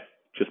 Okay,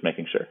 just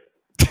making sure.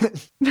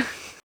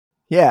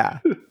 Yeah.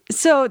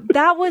 So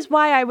that was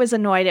why I was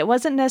annoyed. It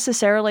wasn't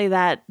necessarily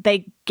that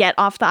they get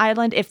off the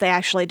island. If they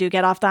actually do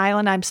get off the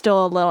island, I'm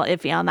still a little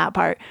iffy on that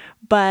part.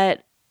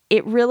 But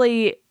it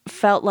really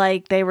felt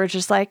like they were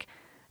just like,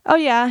 oh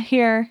yeah,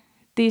 here,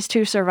 these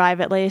 2 survive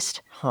at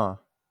least. Huh.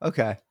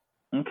 Okay.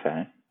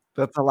 Okay.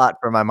 That's a lot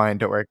for my mind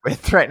to work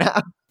with right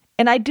now.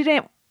 And I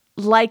didn't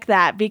like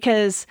that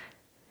because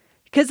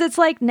it's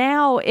like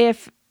now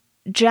if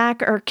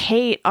Jack or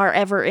Kate are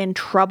ever in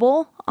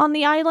trouble on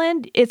the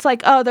island, it's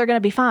like, oh, they're going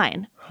to be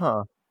fine.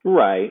 Huh.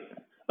 Right.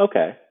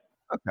 Okay.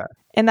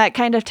 And that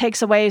kind of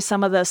takes away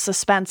some of the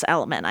suspense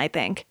element, I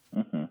think.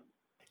 Mm-hmm.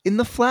 In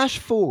the flash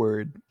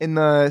forward, in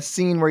the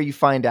scene where you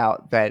find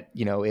out that,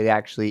 it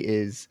actually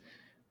is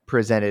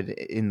presented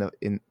in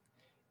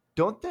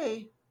don't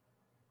they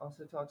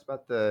also talks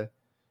about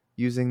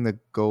using the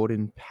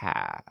golden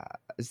pass?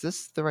 Is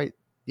this the right?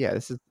 Yeah,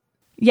 this is.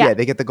 Yeah,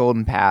 they get the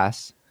golden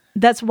pass.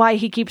 That's why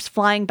he keeps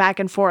flying back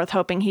and forth,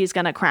 hoping he's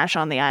going to crash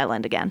on the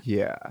island again.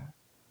 Yeah.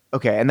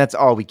 Okay, and that's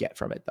all we get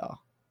from it, though.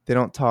 They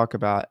don't talk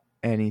about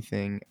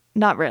anything.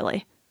 Not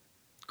really.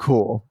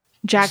 Cool.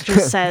 Jack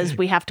just says,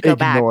 we have to go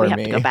back. We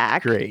have to go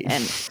back. Great.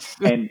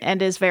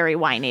 And is very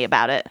whiny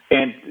about it.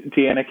 And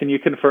Deanna, can you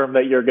confirm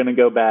that you're going to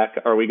go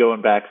back? Are we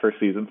going back for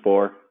season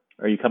 4?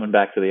 Are you coming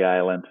back to the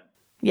island?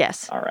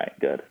 Yes. All right,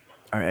 good.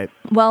 All right.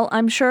 Well,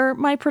 I'm sure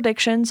my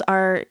predictions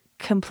are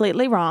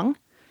completely wrong,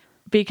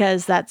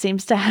 because that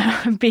seems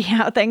to be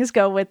how things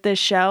go with this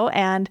show.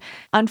 And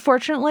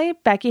unfortunately,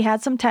 Becky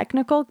had some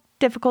technical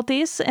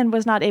difficulties and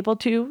was not able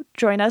to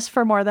join us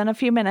for more than a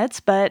few minutes,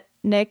 but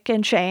Nick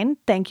and Shane,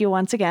 thank you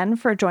once again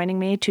for joining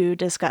me to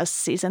discuss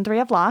season 3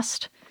 of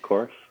Lost. Of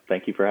course.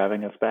 Thank you for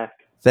having us back.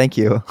 Thank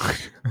you.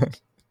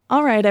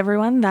 All right,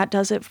 everyone, that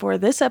does it for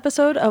this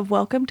episode of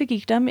Welcome to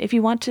Geekdom. If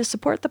you want to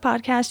support the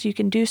podcast, you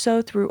can do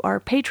so through our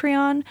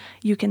Patreon.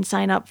 You can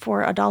sign up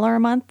for $1 a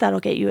month.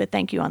 That'll get you a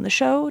thank you on the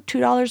show.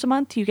 $2 a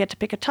month, you get to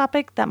pick a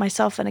topic that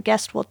myself and a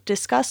guest will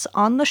discuss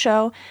on the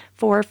show.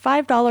 For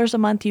 $5 a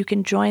month, you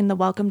can join the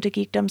Welcome to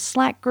Geekdom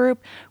Slack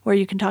group, where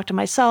you can talk to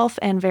myself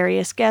and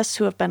various guests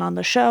who have been on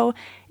the show.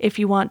 If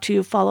you want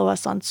to follow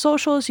us on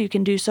socials, you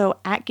can do so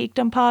at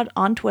GeekdomPod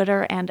on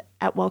Twitter and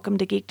at Welcome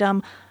to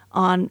Geekdom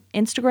on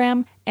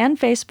Instagram and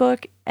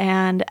Facebook.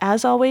 And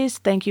as always,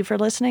 thank you for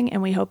listening, and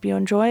we hope you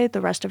enjoy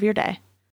the rest of your day.